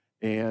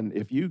 And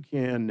if you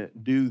can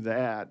do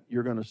that,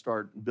 you're going to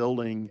start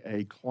building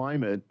a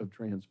climate of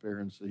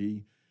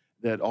transparency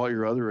that all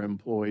your other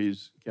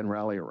employees can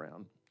rally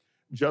around.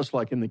 just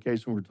like in the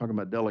case when we're talking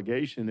about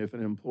delegation, if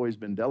an employee's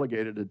been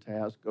delegated a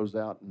task, goes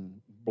out and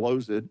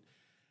blows it,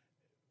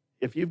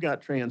 if you've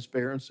got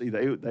transparency,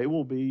 they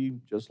will be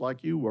just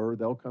like you were.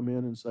 They'll come in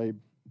and say,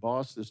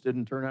 boss, this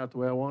didn't turn out the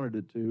way I wanted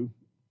it to.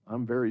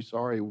 I'm very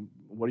sorry.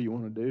 What do you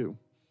want to do?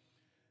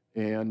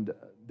 And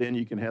then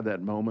you can have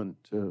that moment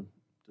to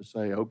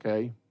say,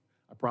 okay,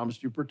 I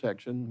promised you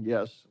protection.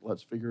 Yes,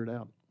 let's figure it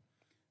out.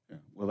 Yeah,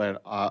 well,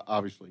 that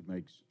obviously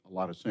makes a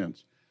lot of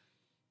sense.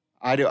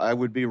 I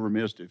would be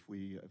remiss if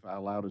I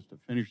allowed us to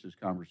finish this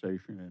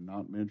conversation and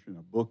not mention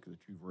a book that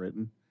you've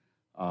written.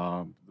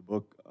 The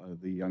book,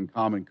 The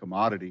Uncommon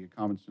Commodity, A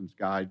Common Sense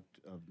Guide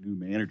of New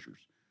Managers.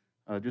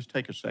 Just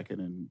take a second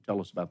and tell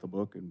us about the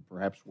book and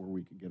perhaps where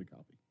we can get a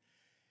copy.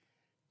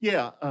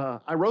 Yeah,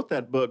 I wrote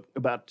that book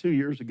about 2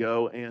 years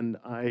ago, and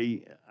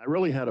I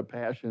really had a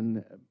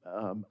passion.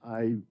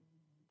 I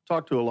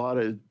talked to a lot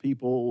of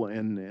people,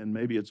 and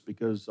maybe it's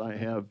because I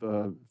have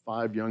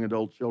 5 young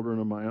adult children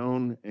of my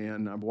own,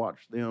 and I've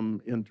watched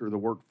them enter the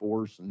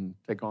workforce and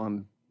take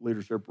on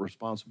leadership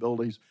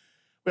responsibilities.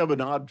 We have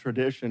an odd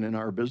tradition in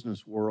our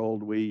business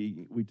world.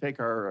 We take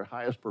our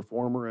highest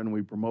performer and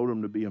we promote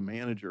them to be a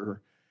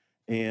manager.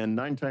 And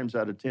 9 times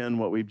out of 10,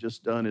 what we've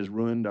just done is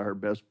ruined our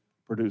best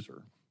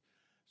producer.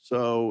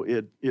 So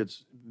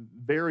it's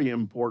very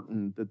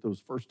important that those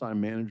first-time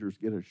managers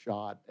get a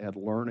shot at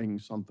learning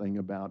something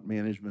about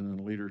management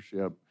and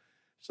leadership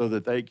so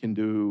that they can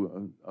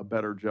do a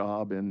better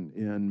job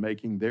in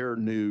making their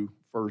new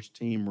first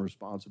team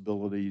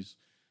responsibilities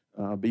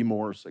be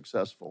more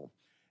successful.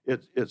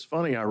 It's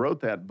funny, I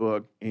wrote that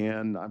book,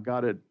 and I've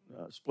got it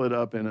split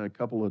up in a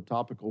couple of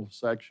topical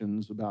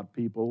sections about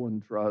people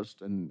and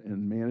trust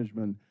and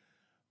management.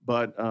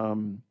 But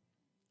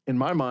in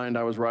my mind,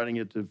 I was writing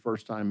it to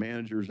first-time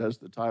managers, as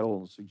the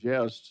title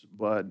suggests,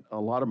 but a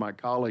lot of my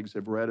colleagues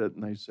have read it,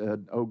 and they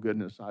said, oh,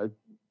 goodness, I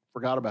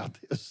forgot about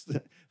this.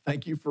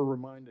 Thank you for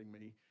reminding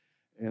me.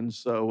 And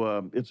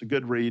so it's a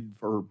good read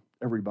for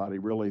everybody,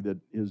 really, that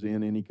is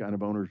in any kind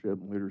of ownership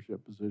and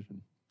leadership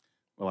position.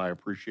 Well, I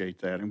appreciate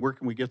that. And where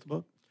can we get the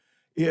book?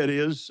 It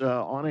is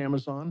on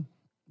Amazon.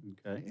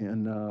 Okay.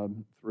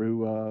 And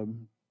through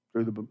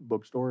the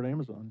bookstore at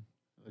Amazon.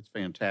 That's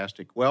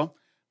fantastic. Well,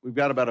 we've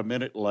got about a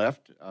minute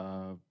left.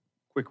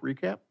 Quick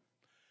recap.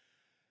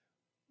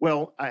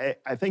 Well, I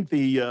think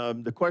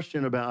the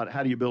question about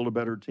how do you build a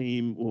better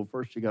team, well,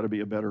 first you got to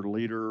be a better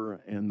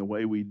leader, and the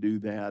way we do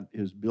that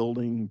is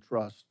building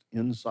trust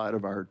inside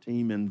of our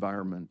team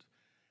environment.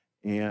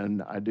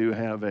 And I do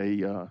have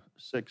a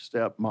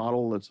 6-step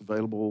model that's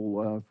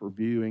available for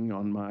viewing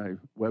on my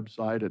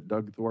website at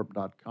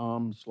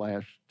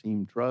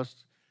dougthorpe.com/teamtrust.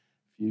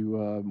 If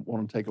you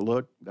want to take a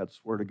look,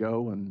 that's where to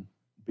go, and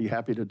be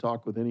happy to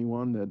talk with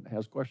anyone that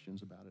has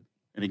questions about it.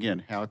 And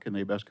again, how can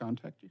they best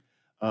contact you?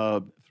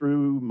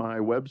 Through my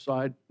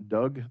website,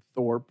 Doug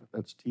Thorpe,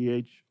 that's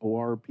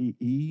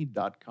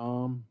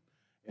THORPE.com,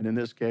 and in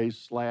this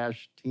case,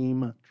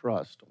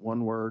 /teamtrust,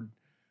 one word.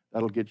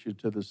 That'll get you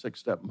to the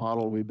 6-step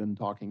model we've been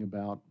talking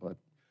about. But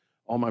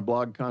all my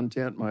blog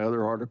content, my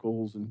other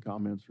articles and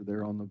comments are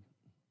there on the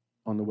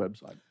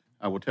website.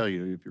 I will tell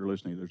you, if you're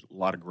listening, there's a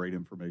lot of great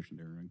information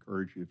there. I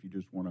encourage you, if you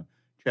just want to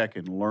check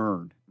and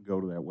learn, go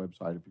to that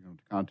website. If you're going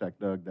to contact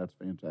Doug, that's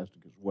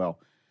fantastic as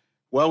well.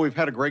 Well, we've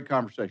had a great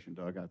conversation,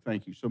 Doug. I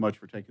thank you so much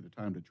for taking the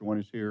time to join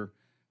us here.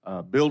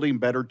 Building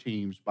better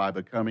teams by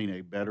becoming a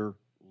better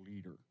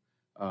leader.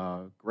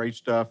 Great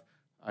stuff.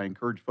 I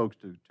encourage folks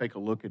to take a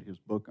look at his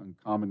book,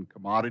 Uncommon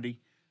Commodity,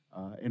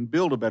 and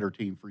build a better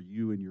team for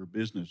you and your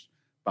business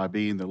by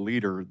being the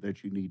leader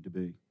that you need to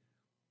be.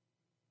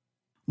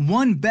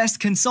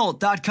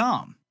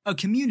 OneBestConsult.com, a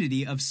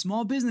community of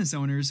small business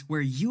owners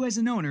where you as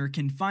an owner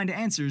can find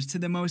answers to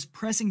the most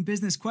pressing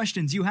business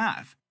questions you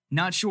have.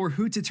 Not sure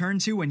who to turn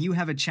to when you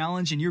have a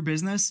challenge in your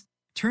business?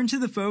 Turn to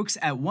the folks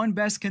at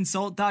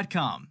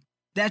OneBestConsult.com.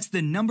 That's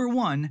the number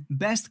 1,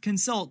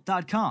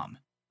 bestconsult.com.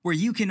 where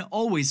you can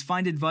always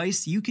find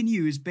advice you can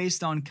use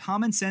based on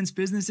common sense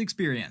business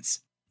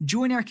experience.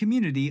 Join our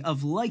community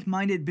of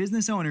like-minded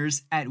business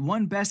owners at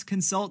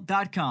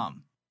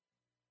OneBestConsult.com.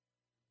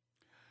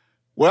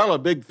 Well, a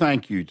big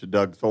thank you to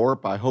Doug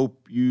Thorpe. I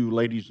hope you,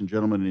 ladies and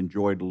gentlemen,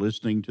 enjoyed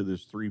listening to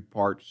this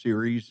 3-part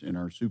series in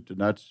our Soup to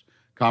Nuts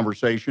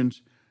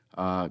conversations.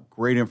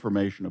 Great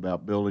information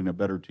about building a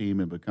better team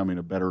and becoming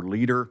a better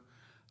leader.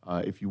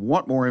 If you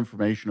want more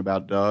information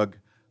about Doug,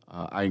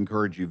 I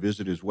encourage you to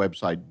visit his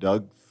website,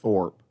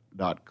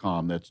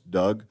 dougthorpe.com. That's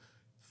Doug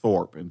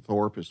Thorpe, and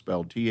Thorpe is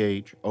spelled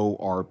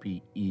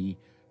THORPE.com.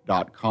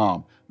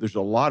 There's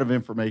a lot of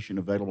information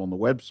available on the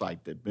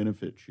website that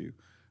benefits you.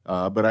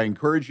 But I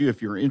encourage you,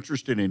 if you're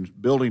interested in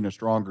building a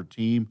stronger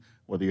team,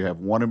 whether you have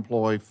 1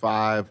 employee,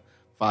 5,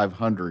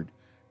 500,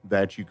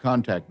 that you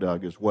contact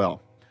Doug as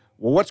well.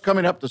 Well, what's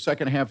coming up the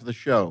second half of the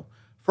show?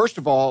 First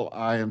of all,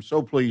 I am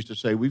so pleased to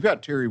say we've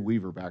got Terry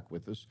Weaver back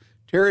with us.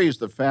 Terry is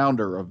the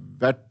founder of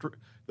the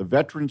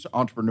Veterans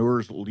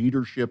Entrepreneurs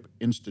Leadership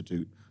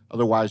Institute,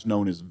 otherwise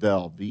known as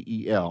VEL,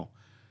 V-E-L.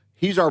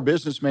 He's our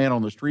businessman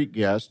on the street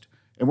guest,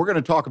 and we're going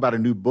to talk about a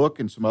new book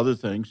and some other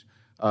things.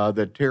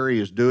 that Terry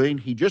is doing.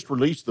 He just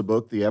released the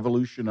book, The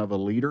Evolution of a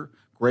Leader.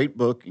 Great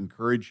book.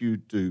 Encourage you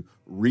to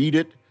read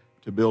it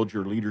to build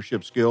your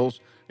leadership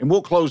skills. And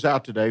we'll close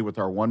out today with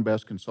our One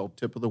Best Consult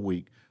tip of the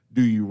week.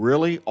 Do you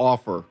really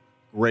offer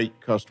great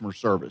customer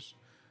service?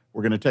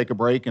 We're going to take a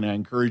break, and I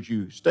encourage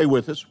you, stay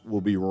with us.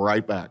 We'll be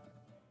right back.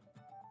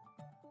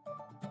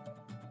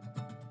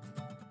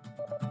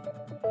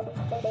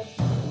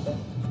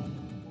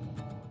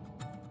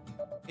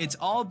 It's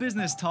all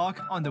business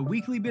talk on the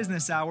weekly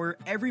business hour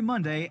every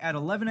Monday at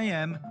 11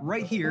 a.m.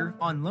 right here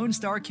on Lone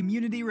Star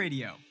Community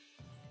Radio.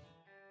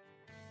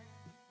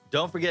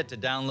 Don't forget to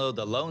download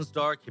the Lone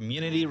Star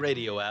Community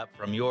Radio app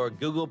from your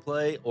Google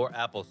Play or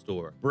Apple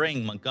Store.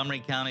 Bring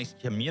Montgomery County's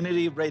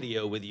community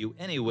radio with you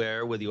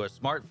anywhere with your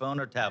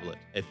smartphone or tablet.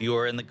 If you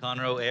are in the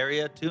Conroe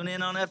area, tune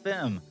in on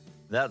FM.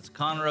 That's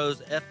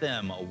Conroe's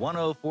FM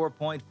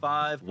 104.5,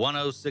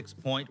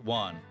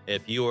 106.1.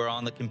 If you are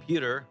on the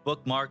computer,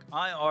 bookmark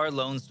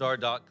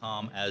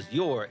irlonestar.com as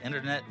your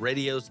internet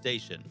radio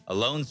station. A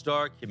Lone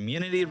Star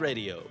Community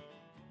Radio,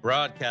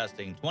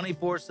 broadcasting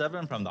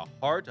 24/7 from the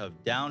heart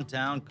of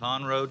downtown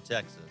Conroe,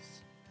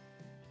 Texas.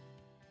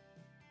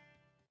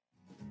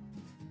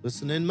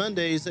 Listen in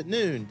Mondays at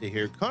noon to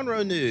hear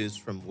Conroe news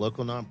from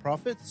local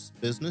nonprofits,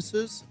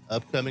 businesses,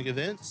 upcoming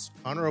events,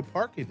 Conroe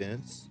Park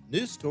events,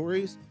 news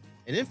stories,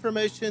 and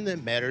information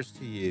that matters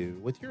to you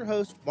with your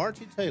host,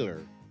 Margie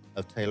Taylor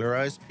of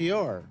Taylorized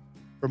PR.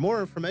 For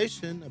more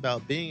information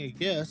about being a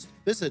guest,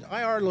 visit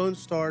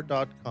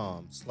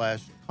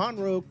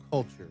irlonestar.com/Conroe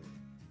Culture.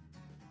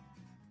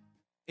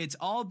 It's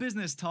all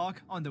business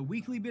talk on the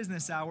weekly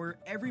business hour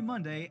every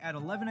Monday at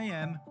 11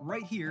 a.m.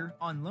 right here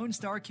on Lone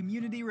Star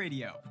Community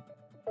Radio.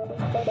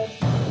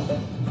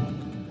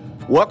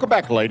 Welcome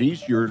back,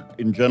 ladies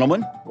and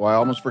gentlemen. Well, I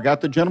almost forgot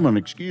the gentlemen.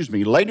 Excuse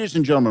me. Ladies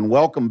and gentlemen,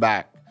 welcome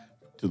back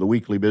to the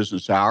weekly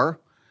business hour.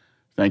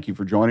 Thank you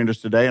for joining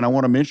us today. And I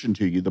want to mention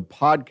to you, the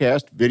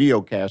podcast,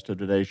 videocast of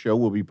today's show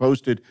will be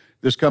posted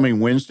this coming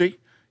Wednesday.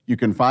 You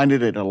can find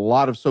it at a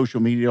lot of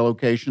social media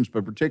locations,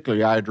 but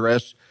particularly I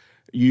address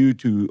you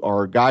to,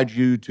 or guide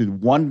you to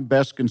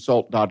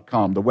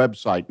onebestconsult.com, the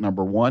website,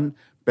 number one,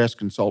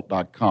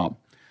 bestconsult.com.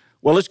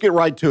 Well, let's get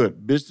right to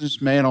it.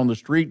 Businessman on the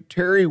street,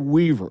 Terry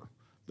Weaver,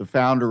 the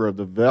founder of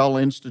the VEL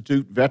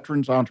Institute,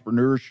 Veterans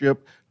Entrepreneurship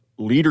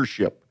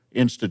Leadership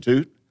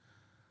Institute.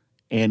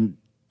 And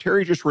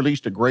Terry just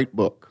released a great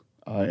book,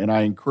 and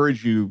I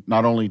encourage you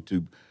not only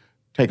to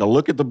take a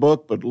look at the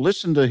book, but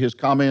listen to his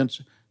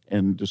comments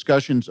and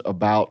discussions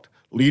about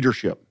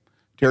leadership.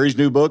 Terry's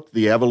new book,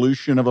 The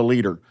Evolution of a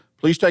Leader.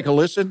 Please take a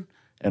listen,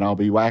 and I'll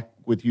be back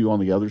with you on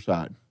the other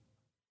side.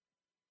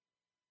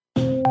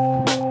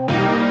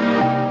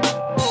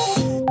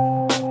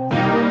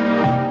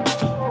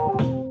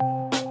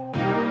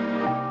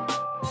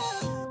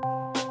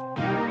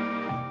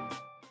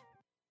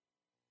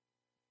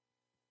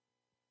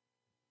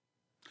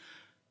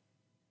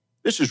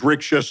 This is Rick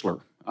Schisler.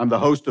 I'm the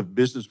host of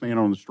Businessman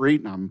on the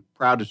Street, and I'm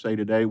proud to say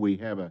today we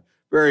have a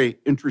very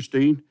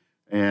interesting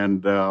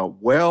and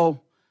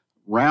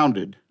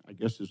well-rounded, I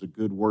guess is a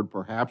good word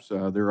perhaps,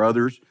 there are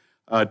others.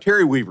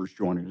 Terry Weaver's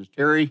joining us.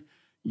 Terry,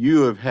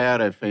 you have had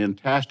a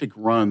fantastic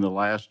run the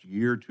last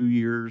year, 2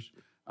 years,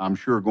 I'm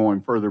sure going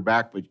further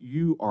back, but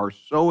you are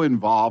so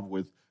involved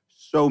with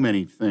so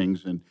many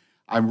things, and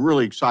I'm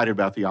really excited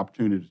about the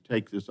opportunity to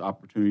take this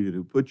opportunity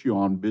to put you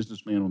on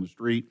Businessman on the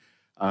Street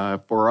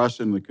for us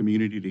in the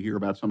community to hear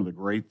about some of the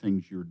great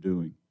things you're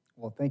doing.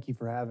 Well, thank you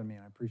for having me,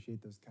 and I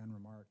appreciate those kind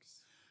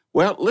remarks.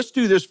 Well, let's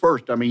do this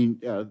first. I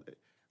mean,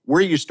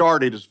 where you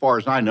started, as far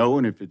as I know,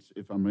 and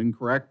if I'm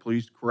incorrect,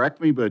 please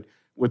correct me, but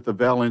with the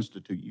VEL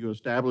Institute. You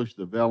established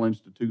the VEL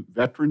Institute,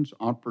 Veterans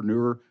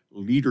Entrepreneur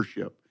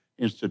Leadership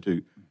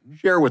Institute. Mm-hmm.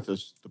 Share with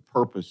us the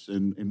purpose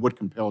and what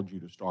compelled you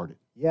to start it.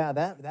 Yeah,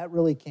 that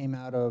really came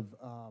out of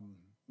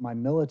my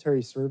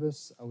military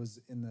service. I was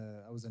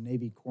a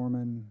Navy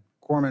corpsman,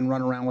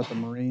 run around with the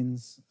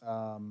Marines.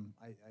 I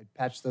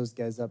patched those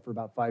guys up for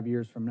about 5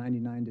 years, from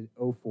 99 to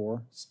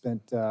 04.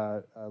 Spent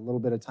a little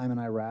bit of time in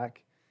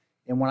Iraq,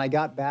 and when I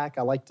got back,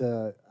 I like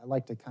to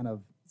kind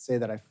of say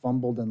that I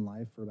fumbled in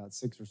life for about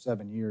 6 or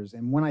 7 years.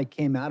 And when I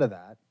came out of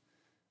that,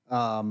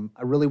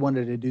 I really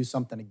wanted to do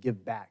something to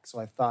give back. So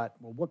I thought,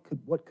 well,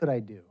 what could I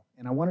do?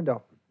 And I wanted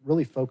to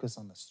really focus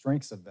on the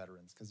strengths of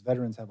veterans, because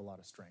veterans have a lot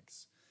of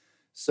strengths.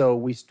 So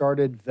we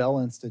started VEL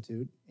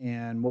Institute,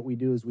 and what we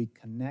do is we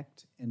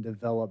connect and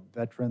develop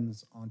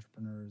veterans,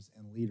 entrepreneurs,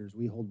 and leaders.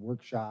 We hold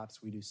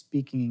workshops, we do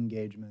speaking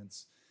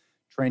engagements,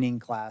 training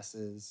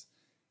classes,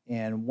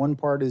 and one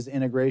part is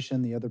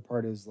integration, the other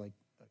part is like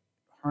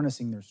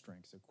harnessing their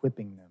strengths,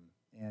 equipping them,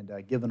 and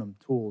giving them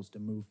tools to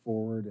move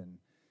forward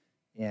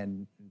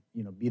and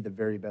be the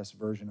very best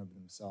version of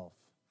themselves.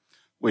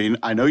 Well,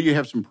 I know you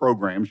have some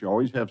programs. You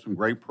always have some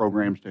great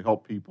programs to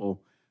help people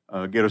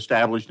get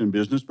established in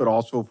business, but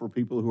also for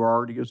people who are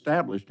already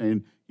established.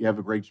 And you have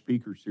a great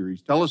speaker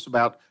series. Tell us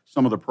about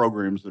some of the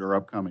programs that are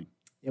upcoming.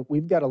 Yeah,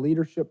 we've got a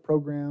leadership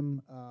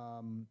program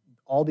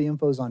all the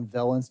info's on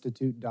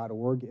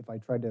velinstitute.org. If I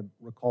tried to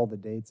recall the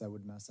dates, I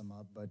would mess them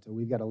up. But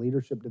we've got a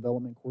leadership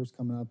development course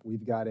coming up.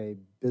 We've got a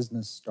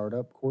business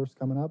startup course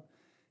coming up.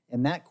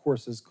 And that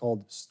course is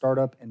called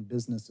Startup and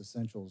Business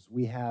Essentials.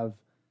 We have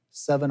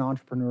 7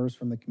 entrepreneurs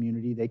from the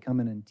community. They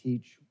come in and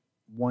teach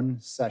one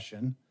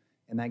session,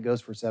 and that goes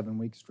for 7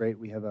 weeks straight.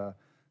 We have a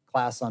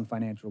class on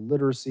financial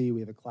literacy. We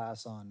have a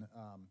class on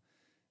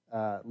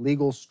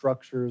legal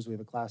structures. We have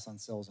a class on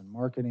sales and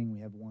marketing.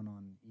 We have one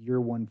on year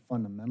 1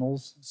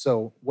 fundamentals.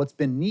 So what's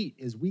been neat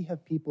is we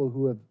have people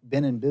who have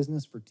been in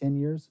business for 10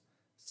 years,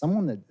 some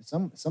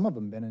of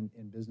them been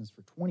in business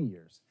for 20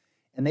 years,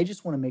 and they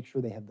just want to make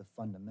sure they have the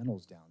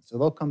fundamentals down. So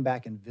they'll come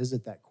back and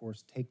visit that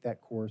course, take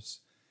that course,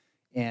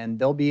 and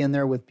they'll be in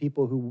there with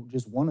people who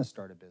just want to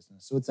start a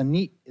business. So it's a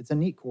neat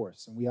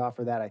course, and we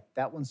offer that.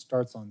 That one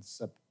starts on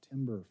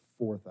September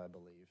 4th, I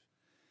believe.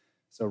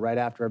 So right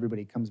after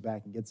everybody comes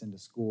back and gets into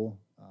school,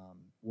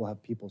 we'll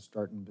have people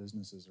starting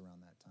businesses around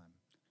that time.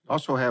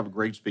 Also have a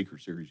great speaker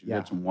series. You've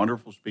had some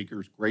wonderful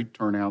speakers, great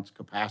turnouts,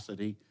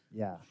 capacity.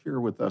 Yeah. Share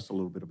with us a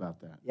little bit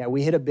about that. Yeah,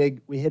 we hit a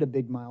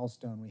big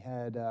milestone. We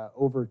had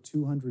over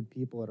 200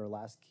 people at our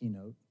last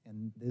keynote,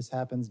 and this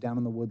happens down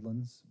in the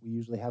Woodlands. We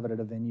usually have it at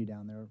a venue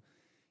down there.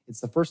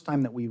 It's the first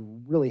time that we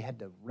really had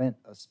to rent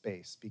a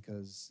space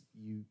because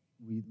we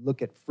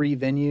look at free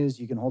venues.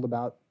 You can hold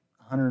about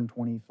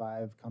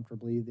 125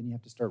 comfortably. Then you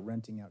have to start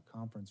renting out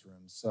conference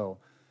rooms. So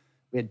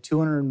we had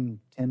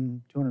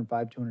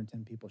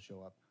 210 people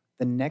show up.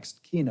 The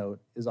next keynote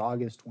is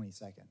August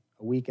 22nd,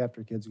 a week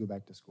after kids go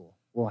back to school.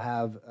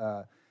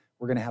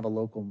 We're going to have a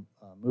local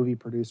movie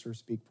producer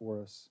speak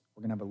for us.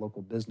 We're going to have a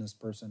local business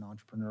person,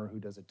 entrepreneur who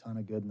does a ton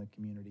of good in the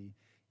community.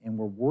 And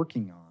we're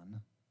working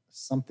on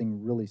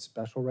something really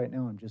special right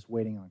now. I'm just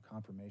waiting on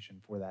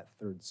confirmation for that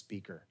third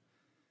speaker.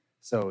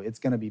 So it's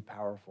going to be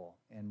powerful,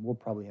 and we'll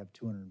probably have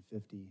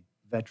 250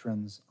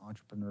 veterans,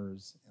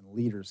 entrepreneurs, and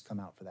leaders come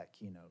out for that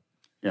keynote.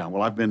 Yeah,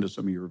 well, I've been to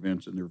some of your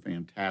events, and they're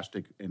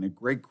fantastic, and a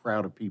great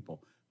crowd of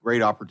people,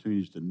 great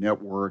opportunities to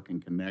network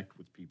and connect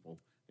with people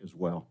as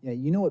well. Yeah,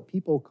 you know what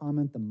people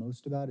comment the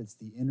most about? It's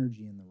the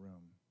energy in the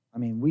room. I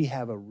mean, we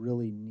have a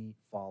really neat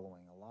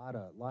following, a lot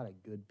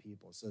of good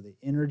people. So the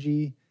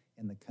energy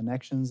and the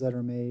connections that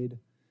are made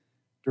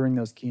during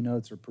those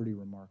keynotes are pretty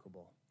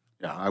remarkable.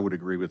 Yeah, I would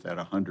agree with that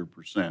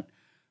 100%.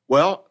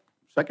 Well,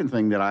 second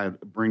thing that I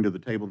bring to the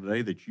table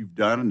today that you've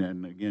done,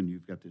 and again,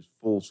 you've got this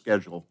full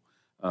schedule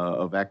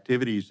of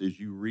activities, is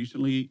you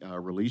recently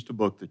released a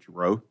book that you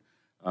wrote,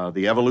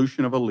 The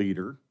Evolution of a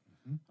Leader.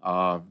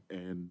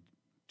 And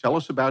tell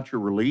us about your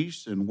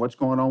release and what's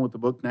going on with the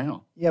book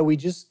now. Yeah, we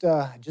just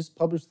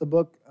published the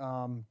book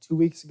 2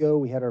 weeks ago.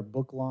 We had our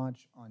book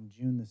launch on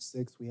June the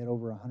 6th. We had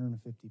over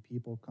 150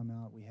 people come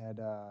out. We had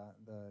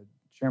the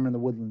chairman of the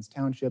Woodlands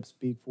Township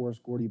speak for us,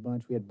 Gordy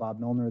Bunch. We had Bob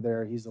Milner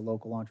there. He's a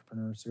local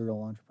entrepreneur,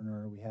 serial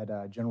entrepreneur. We had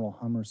General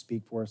Hummer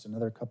speak for us,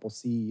 another couple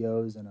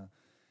CEOs, and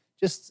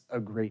just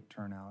a great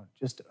turnout.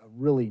 Just a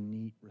really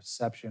neat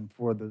reception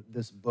for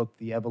this book,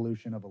 The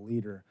Evolution of a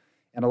Leader.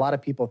 And a lot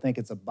of people think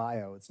it's a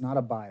bio. It's not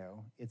a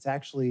bio. It's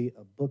actually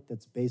a book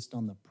that's based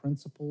on the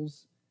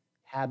principles,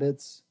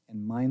 habits,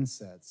 and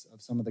mindsets of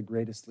some of the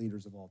greatest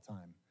leaders of all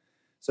time.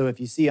 So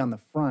if you see on the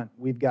front,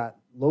 we've got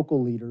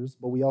local leaders,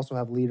 but we also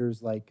have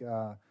leaders like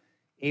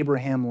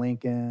Abraham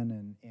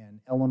Lincoln and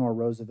Eleanor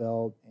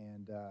Roosevelt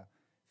and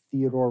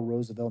Theodore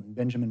Roosevelt and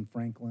Benjamin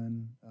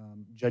Franklin.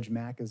 Judge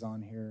Mack is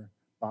on here.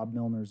 Bob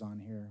Milner's on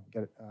here. We've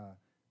got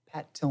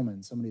Pat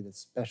Tillman, somebody that's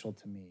special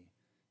to me.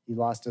 He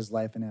lost his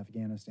life in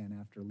Afghanistan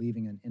after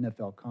leaving an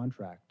NFL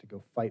contract to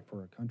go fight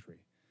for a country.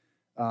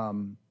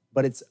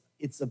 But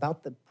it's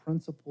about the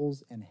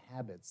principles and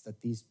habits that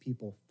these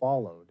people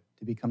followed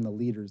to become the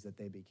leaders that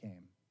they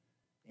became.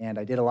 And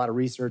I did a lot of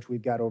research.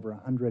 We've give over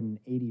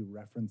 180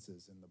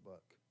 references in the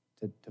book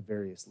to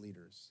various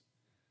leaders.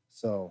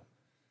 So,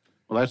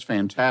 well, that's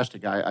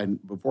fantastic. I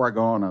before I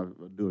go on, I'll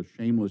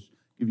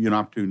give you an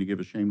opportunity to give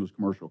a shameless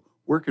commercial.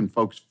 Where can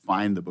folks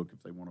find the book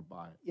if they want to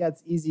buy it? Yeah,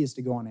 it's easiest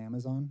to go on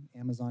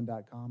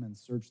Amazon.com, and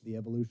search The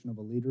Evolution of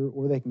a Leader,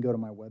 or they can go to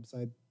my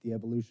website,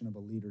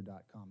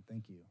 theevolutionofaleader.com.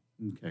 Thank you.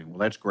 Okay, well,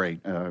 that's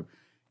great.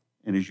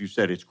 And as you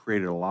said, it's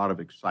created a lot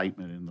of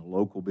excitement in the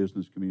local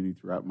business community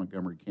throughout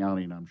Montgomery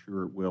County, and I'm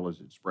sure it will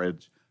as it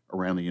spreads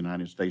around the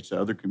United States to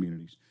other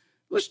communities.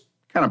 Let's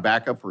kind of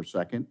back up for a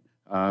second,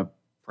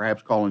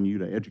 perhaps calling you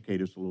to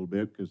educate us a little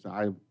bit, because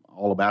I'm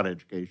all about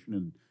education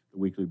and the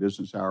weekly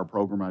business hour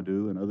program I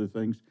do and other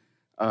things.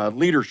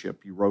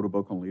 Leadership. You wrote a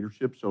book on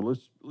leadership, so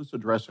let's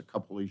address a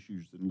couple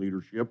issues in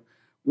leadership.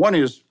 One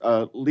is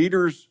are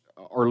leaders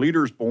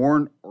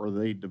born or are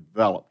they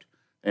developed?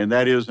 And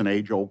that is an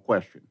age-old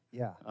question.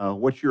 Yeah.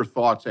 What's your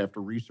thoughts after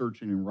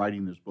researching and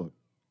writing this book?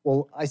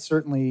 Well, I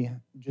certainly,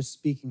 just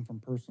speaking from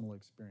personal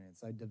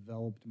experience, I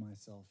developed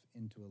myself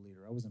into a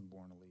leader. I wasn't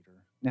born a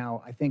leader.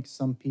 Now, I think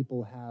some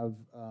people have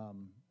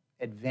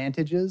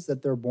advantages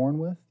that they're born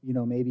with. You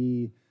know,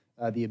 maybe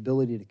the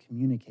ability to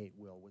communicate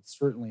well, which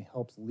certainly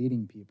helps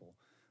leading people.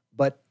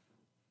 But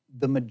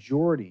the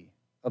majority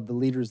of the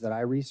leaders that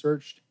I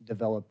researched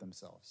developed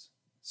themselves.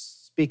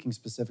 speaking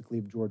specifically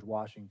of George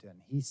Washington,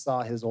 he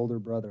saw his older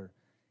brother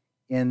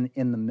in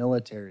the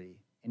military,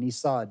 and he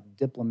saw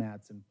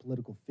diplomats and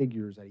political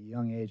figures at a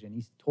young age, and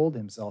he told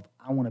himself,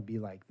 I want to be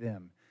like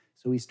them.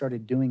 So he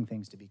started doing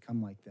things to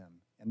become like them,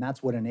 and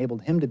that's what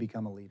enabled him to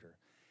become a leader.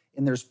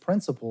 And there's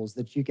principles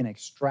that you can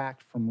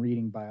extract from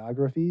reading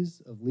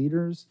biographies of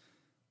leaders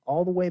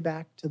all the way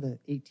back to the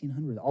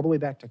 1800s, all the way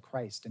back to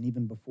Christ, and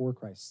even before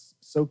Christ,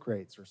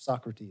 Socrates or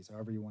Socrates,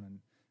 however you want to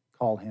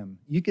call him.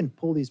 You can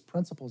pull these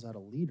principles out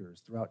of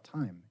leaders throughout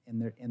time,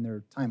 and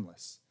they're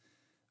timeless.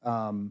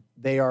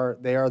 They are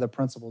the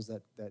principles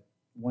that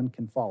one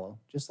can follow,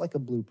 just like a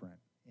blueprint,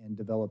 and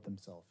develop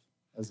themselves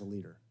as a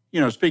leader.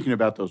 Speaking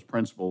about those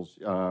principles,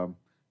 do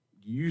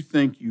you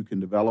think you can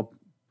develop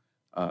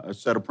a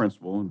set of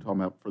principles, and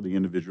talking about for the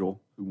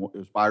individual who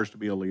aspires to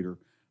be a leader,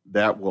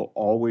 that will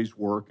always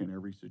work in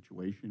every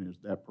situation as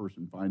that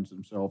person finds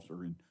themselves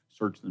or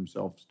inserts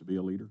themselves to be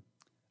a leader?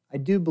 I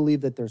do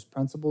believe that there's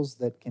principles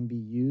that can be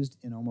used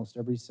in almost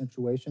every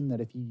situation,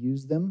 that if you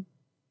use them,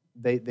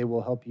 they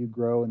will help you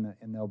grow, and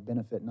they'll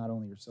benefit not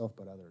only yourself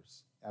but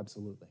others.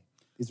 Absolutely.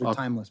 These are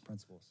timeless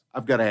principles.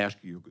 I've got to ask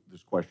you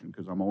this question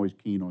because I'm always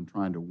keen on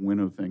trying to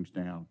winnow things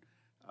down.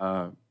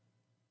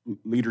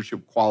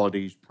 Leadership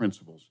qualities,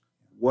 principles.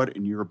 What,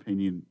 in your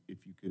opinion,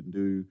 if you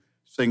could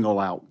single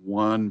out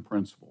one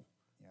principle,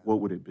 what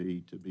would it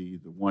be to be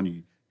the one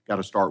you got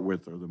to start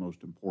with or the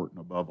most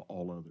important above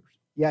all others?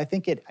 Yeah, I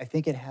think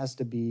it has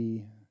to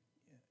be,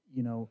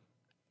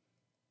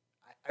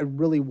 I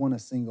really want to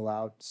single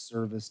out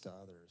service to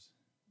others.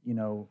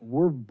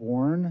 We're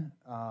born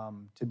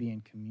to be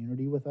in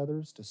community with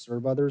others, to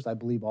serve others. I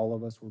believe all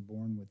of us were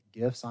born with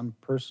gifts. I'm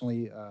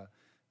personally a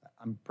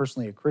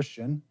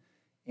Christian,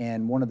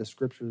 and one of the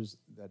scriptures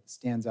that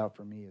stands out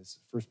for me is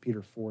 1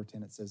 Peter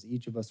 4:10. It says,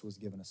 each of us was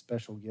given a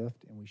special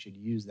gift, and we should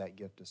use that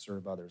gift to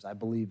serve others. I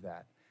believe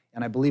that.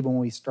 And I believe when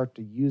we start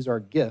to use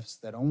our gifts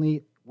that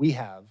only we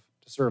have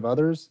to serve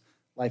others,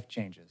 life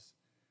changes.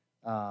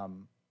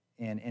 And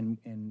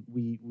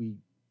we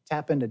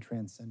tap into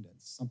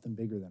transcendence, something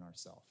bigger than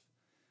ourselves.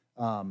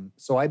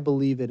 So I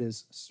believe it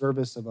is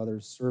service of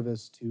others,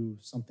 service to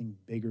something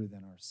bigger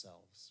than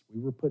ourselves.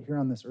 We were put here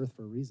on this earth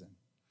for a reason.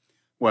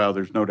 Well,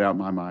 there's no doubt in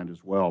my mind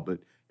as well. But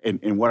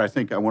and what I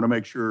think I want to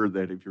make sure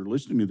that if you're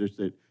listening to this,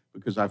 that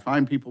because I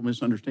find people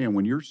misunderstand,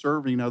 when you're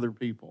serving other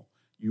people,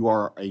 you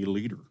are a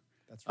leader.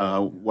 That's right.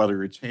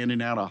 Whether it's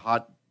handing out a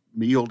hot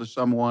meal to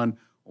someone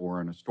or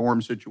in a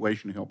storm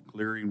situation, help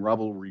clearing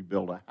rubble,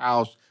 rebuild a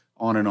house,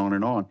 on and on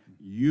and on.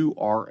 You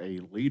are a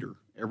leader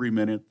every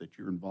minute that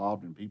you're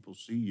involved and people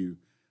see you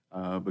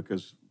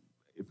because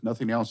if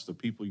nothing else, the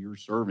people you're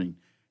serving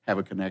have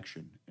a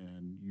connection,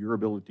 and your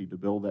ability to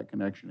build that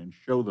connection and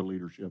show the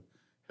leadership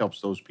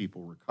helps those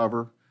people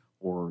recover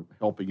or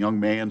help a young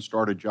man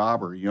start a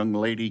job or a young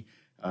lady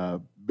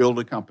build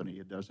a company.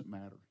 It doesn't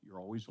matter. You're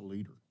always a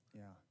leader.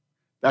 Yeah.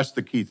 That's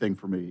the key thing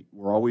for me.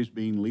 We're always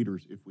being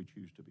leaders if we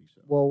choose to be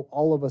so. Well,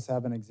 all of us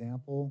have an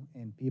example,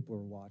 and people are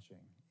watching,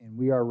 and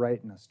we are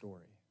writing a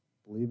story,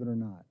 believe it or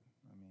not.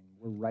 I mean,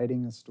 we're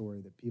writing a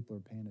story that people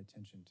are paying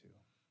attention to.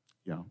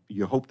 Yeah,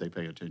 you hope they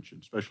pay attention,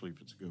 especially if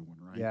it's a good one,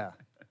 right? Yeah.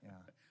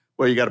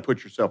 Well, you got to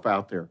put yourself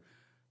out there.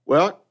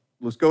 Well,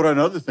 let's go to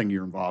another thing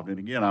you're involved in.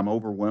 Again, I'm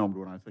overwhelmed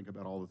when I think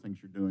about all the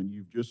things you're doing.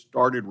 You've just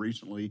started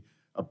recently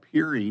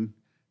appearing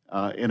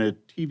in a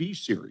TV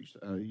series.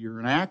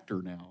 You're an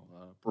actor now,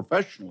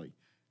 professionally.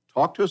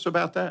 Talk to us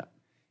about that.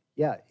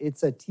 Yeah,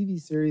 it's a TV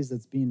series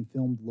that's being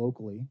filmed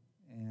locally,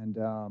 and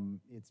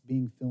it's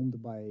being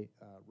filmed by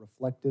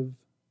Reflective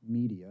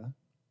Media.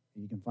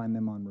 You can find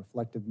them on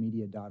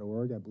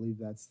reflectivemedia.org. I believe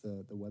that's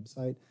the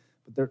website.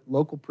 But they're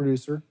local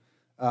producer.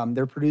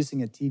 They're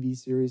producing a TV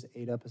series,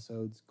 8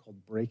 episodes, called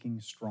Breaking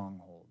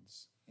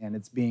Strongholds. And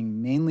it's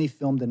being mainly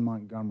filmed in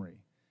Montgomery.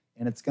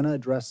 And it's going to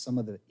address some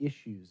of the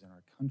issues in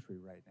our country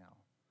right now,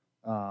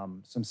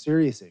 some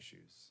serious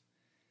issues.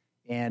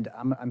 And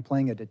I'm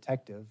playing a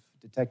Detective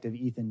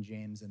Ethan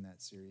James in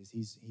that series.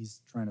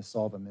 He's trying to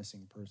solve a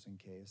missing person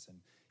case. And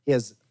he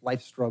has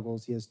life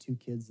struggles. He has 2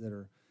 kids that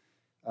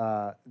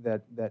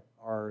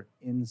are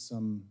in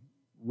some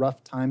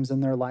rough times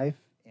in their life.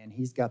 And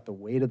he's got the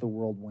weight of the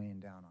world weighing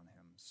down on him.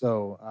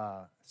 So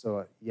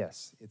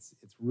yes, it's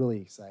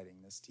really exciting,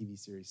 this TV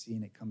series,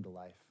 seeing it come to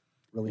life.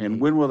 Really And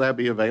neat. when will that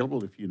be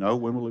available, if you know?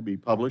 When will it be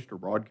published or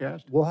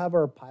broadcast? We'll have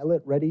our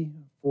pilot ready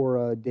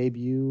for a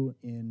debut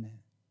in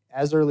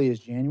as early as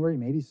January,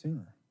 maybe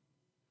sooner.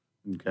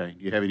 Okay.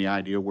 Do you have any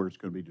idea where it's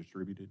going to be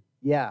distributed?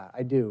 Yeah,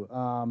 I do.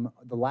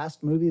 The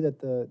last movie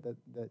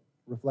that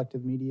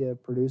Reflective Media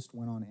produced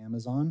went on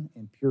Amazon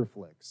and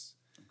PureFlix.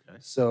 Okay.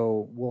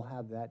 So we'll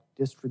have that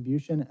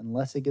distribution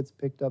unless it gets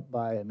picked up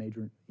by a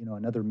major,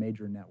 another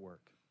major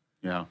network.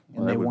 Yeah.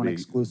 And they want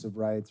exclusive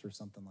rights or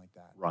something like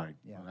that. Right.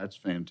 Yeah. Well, that's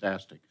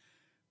fantastic.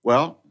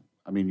 Well,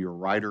 I mean, you're a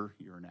writer,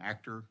 you're an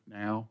actor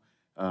now.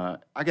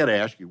 I got to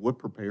ask you, what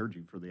prepared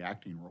you for the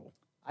acting role?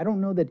 I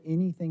don't know that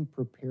anything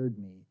prepared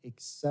me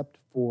except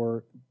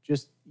for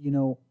just,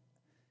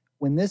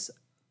 when this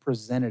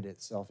presented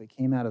itself, it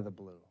came out of the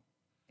blue.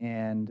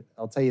 And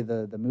I'll tell you,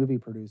 the movie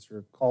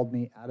producer called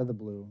me out of the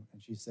blue,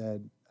 and she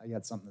said, I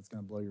got something that's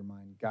going to blow your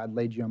mind. God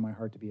laid you on my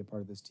heart to be a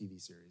part of this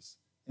TV series.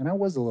 And I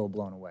was a little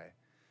blown away.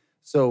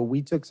 So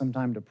we took some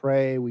time to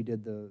pray. We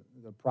did the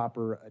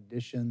proper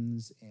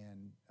additions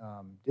and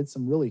did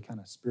some really kind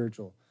of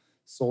spiritual,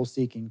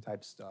 soul-seeking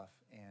type stuff.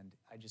 And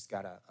I just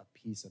got a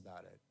peace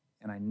about it.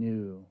 And I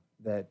knew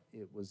that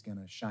it was going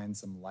to shine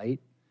some light.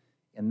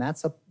 And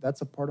that's a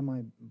part of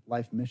my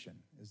life mission,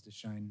 is to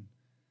shine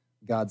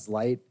God's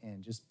light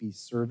and just be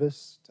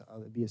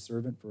be a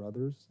servant for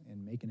others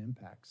and make an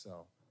impact.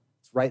 So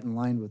it's right in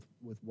line with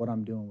what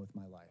I'm doing with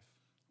my life.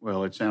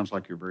 Well, it sounds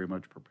like you're very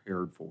much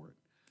prepared for it.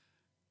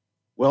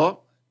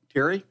 Well,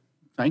 Terry,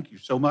 thank you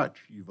so much.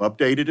 You've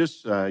updated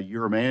us.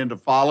 You're a man to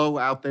follow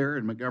out there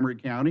in Montgomery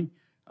County.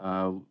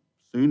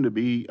 Soon to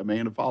be a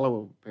man to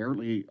follow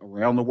apparently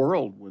around the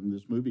world when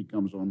this movie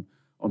comes on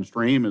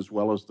stream, as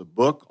well as the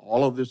book.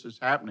 All of this is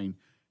happening.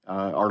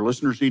 Our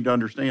listeners need to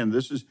understand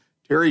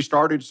Terry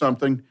started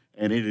something,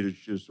 and it is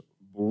just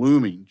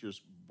blooming,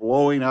 just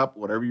blowing up,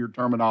 whatever your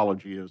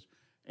terminology is.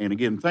 And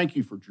again, thank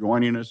you for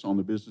joining us on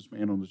the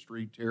Businessman on the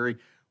Street, Terry.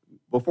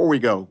 Before we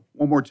go,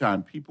 one more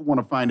time, people want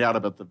to find out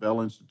about the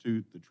Bell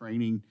Institute, the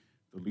training,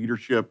 the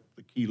leadership,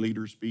 the key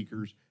leader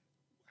speakers.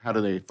 How do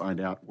they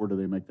find out? Where do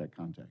they make that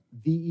contact?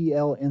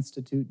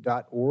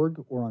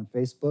 VELinstitute.org or on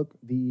Facebook,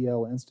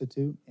 VEL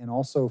Institute. And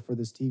also for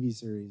this TV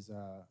series,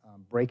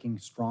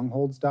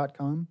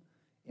 BreakingStrongholds.com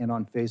and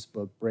on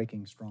Facebook,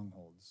 Breaking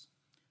Strongholds.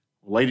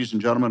 Well, ladies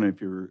and gentlemen, if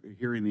you're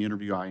hearing the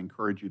interview, I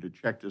encourage you to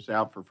check this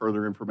out for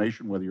further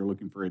information, whether you're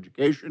looking for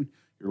education,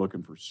 you're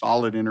looking for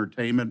solid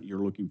entertainment,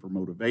 you're looking for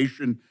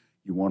motivation,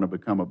 you want to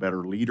become a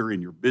better leader in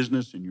your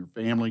business, in your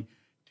family.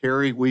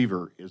 Terry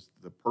Weaver is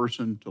the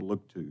person to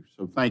look to.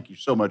 So thank you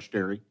so much,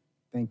 Terry.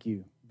 Thank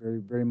you. Very,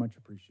 very much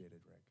appreciated,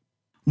 Rick.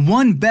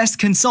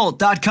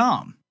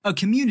 OneBestConsult.com, a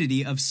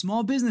community of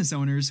small business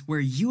owners where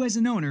you as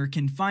an owner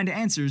can find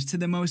answers to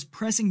the most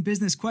pressing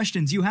business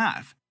questions you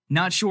have.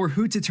 Not sure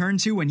who to turn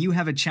to when you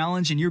have a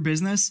challenge in your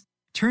business?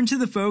 Turn to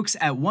the folks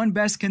at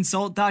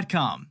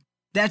OneBestConsult.com.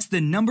 That's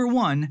the number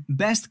one,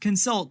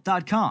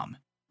 bestconsult.com,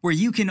 where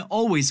you can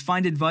always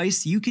find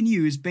advice you can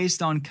use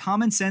based on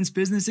common sense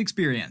business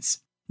experience.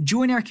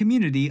 Join our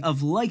community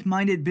of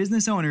like-minded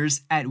business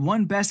owners at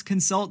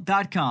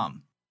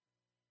onebestconsult.com.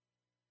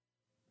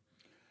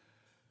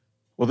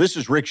 Well, this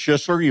is Rick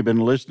Schisler. You've been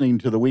listening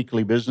to the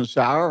Weekly Business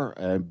Hour,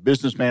 a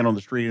Businessman on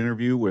the Street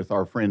interview with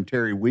our friend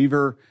Terry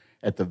Weaver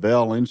at the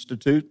Bell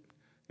Institute,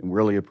 and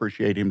really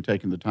appreciate him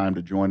taking the time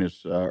to join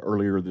us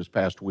earlier this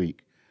past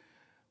week.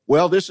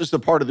 Well, this is the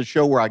part of the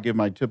show where I give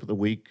my tip of the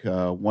week,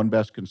 One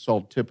Best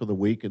Consult tip of the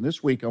week. And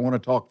this week, I want to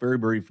talk very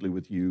briefly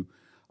with you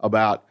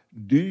about,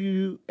 do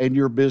you and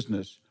your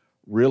business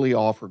really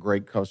offer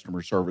great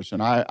customer service?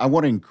 And I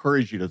want to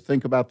encourage you to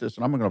think about this,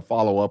 and I'm going to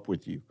follow up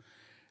with you.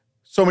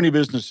 So many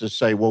businesses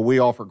say, well, we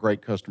offer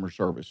great customer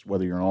service,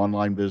 whether you're an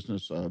online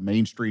business, a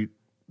Main Street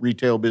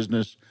retail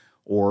business,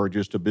 or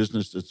just a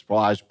business that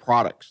supplies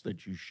products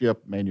that you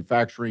ship,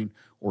 manufacturing,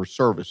 or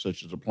service,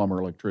 such as a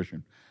plumber,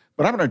 electrician.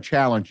 But I'm going to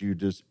challenge you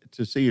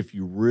to see if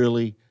you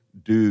really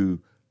do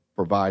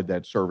provide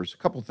that service. A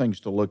couple of things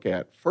to look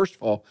at. First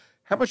of all,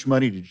 how much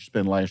money did you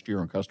spend last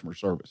year on customer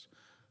service?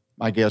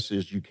 My guess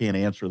is you can't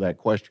answer that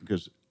question,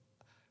 because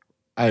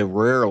I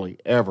rarely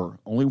ever,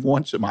 only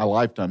once in my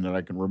lifetime that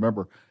I can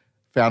remember,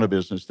 found a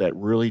business that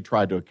really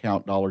tried to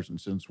account dollars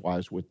and cents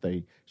wise what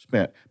they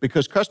spent.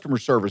 Because customer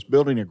service,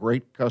 building a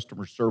great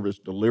customer service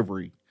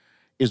delivery,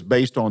 is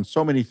based on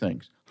so many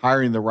things: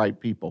 hiring the right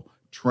people,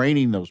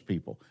 training those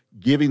people,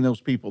 giving those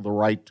people the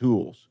right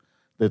tools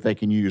that they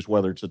can use,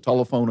 whether it's a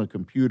telephone, a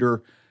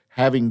computer,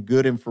 having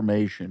good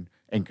information,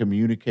 and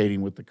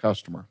communicating with the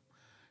customer.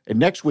 And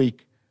next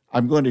week,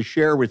 I'm going to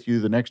share with you,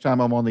 the next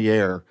time I'm on the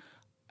air,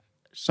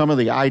 some of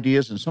the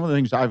ideas and some of the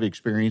things I've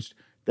experienced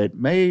that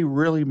may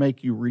really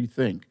make you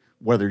rethink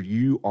whether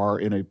you are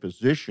in a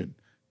position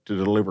to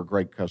deliver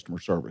great customer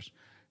service.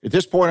 At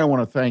this point, I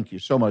want to thank you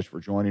so much for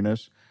joining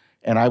us.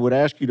 And I would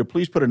ask you to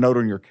please put a note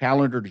on your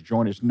calendar to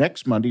join us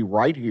next Monday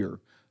right here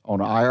on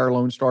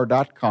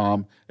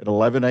irlonestar.com at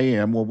 11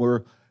 a.m. when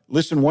we'll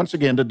listen once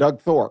again to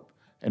Doug Thorpe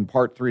and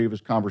part 3 of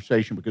his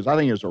conversation, because I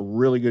think it's a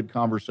really good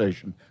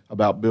conversation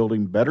about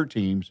building better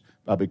teams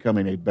by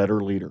becoming a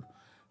better leader.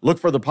 Look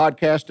for the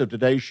podcast of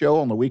today's show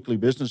on the Weekly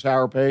Business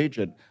Hour page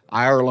at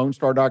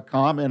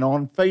irlonestar.com and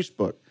on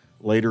Facebook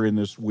later in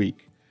this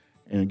week.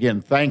 And again,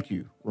 thank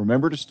you.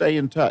 Remember to stay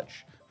in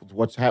touch with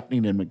what's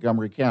happening in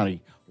Montgomery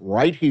County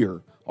right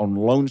here on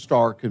Lone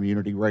Star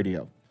Community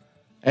Radio.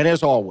 And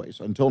as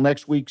always, until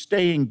next week,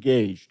 stay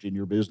engaged in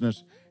your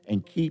business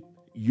and keep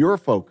your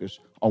focus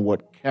on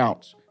what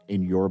counts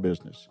in your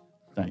business.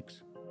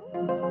 Thanks.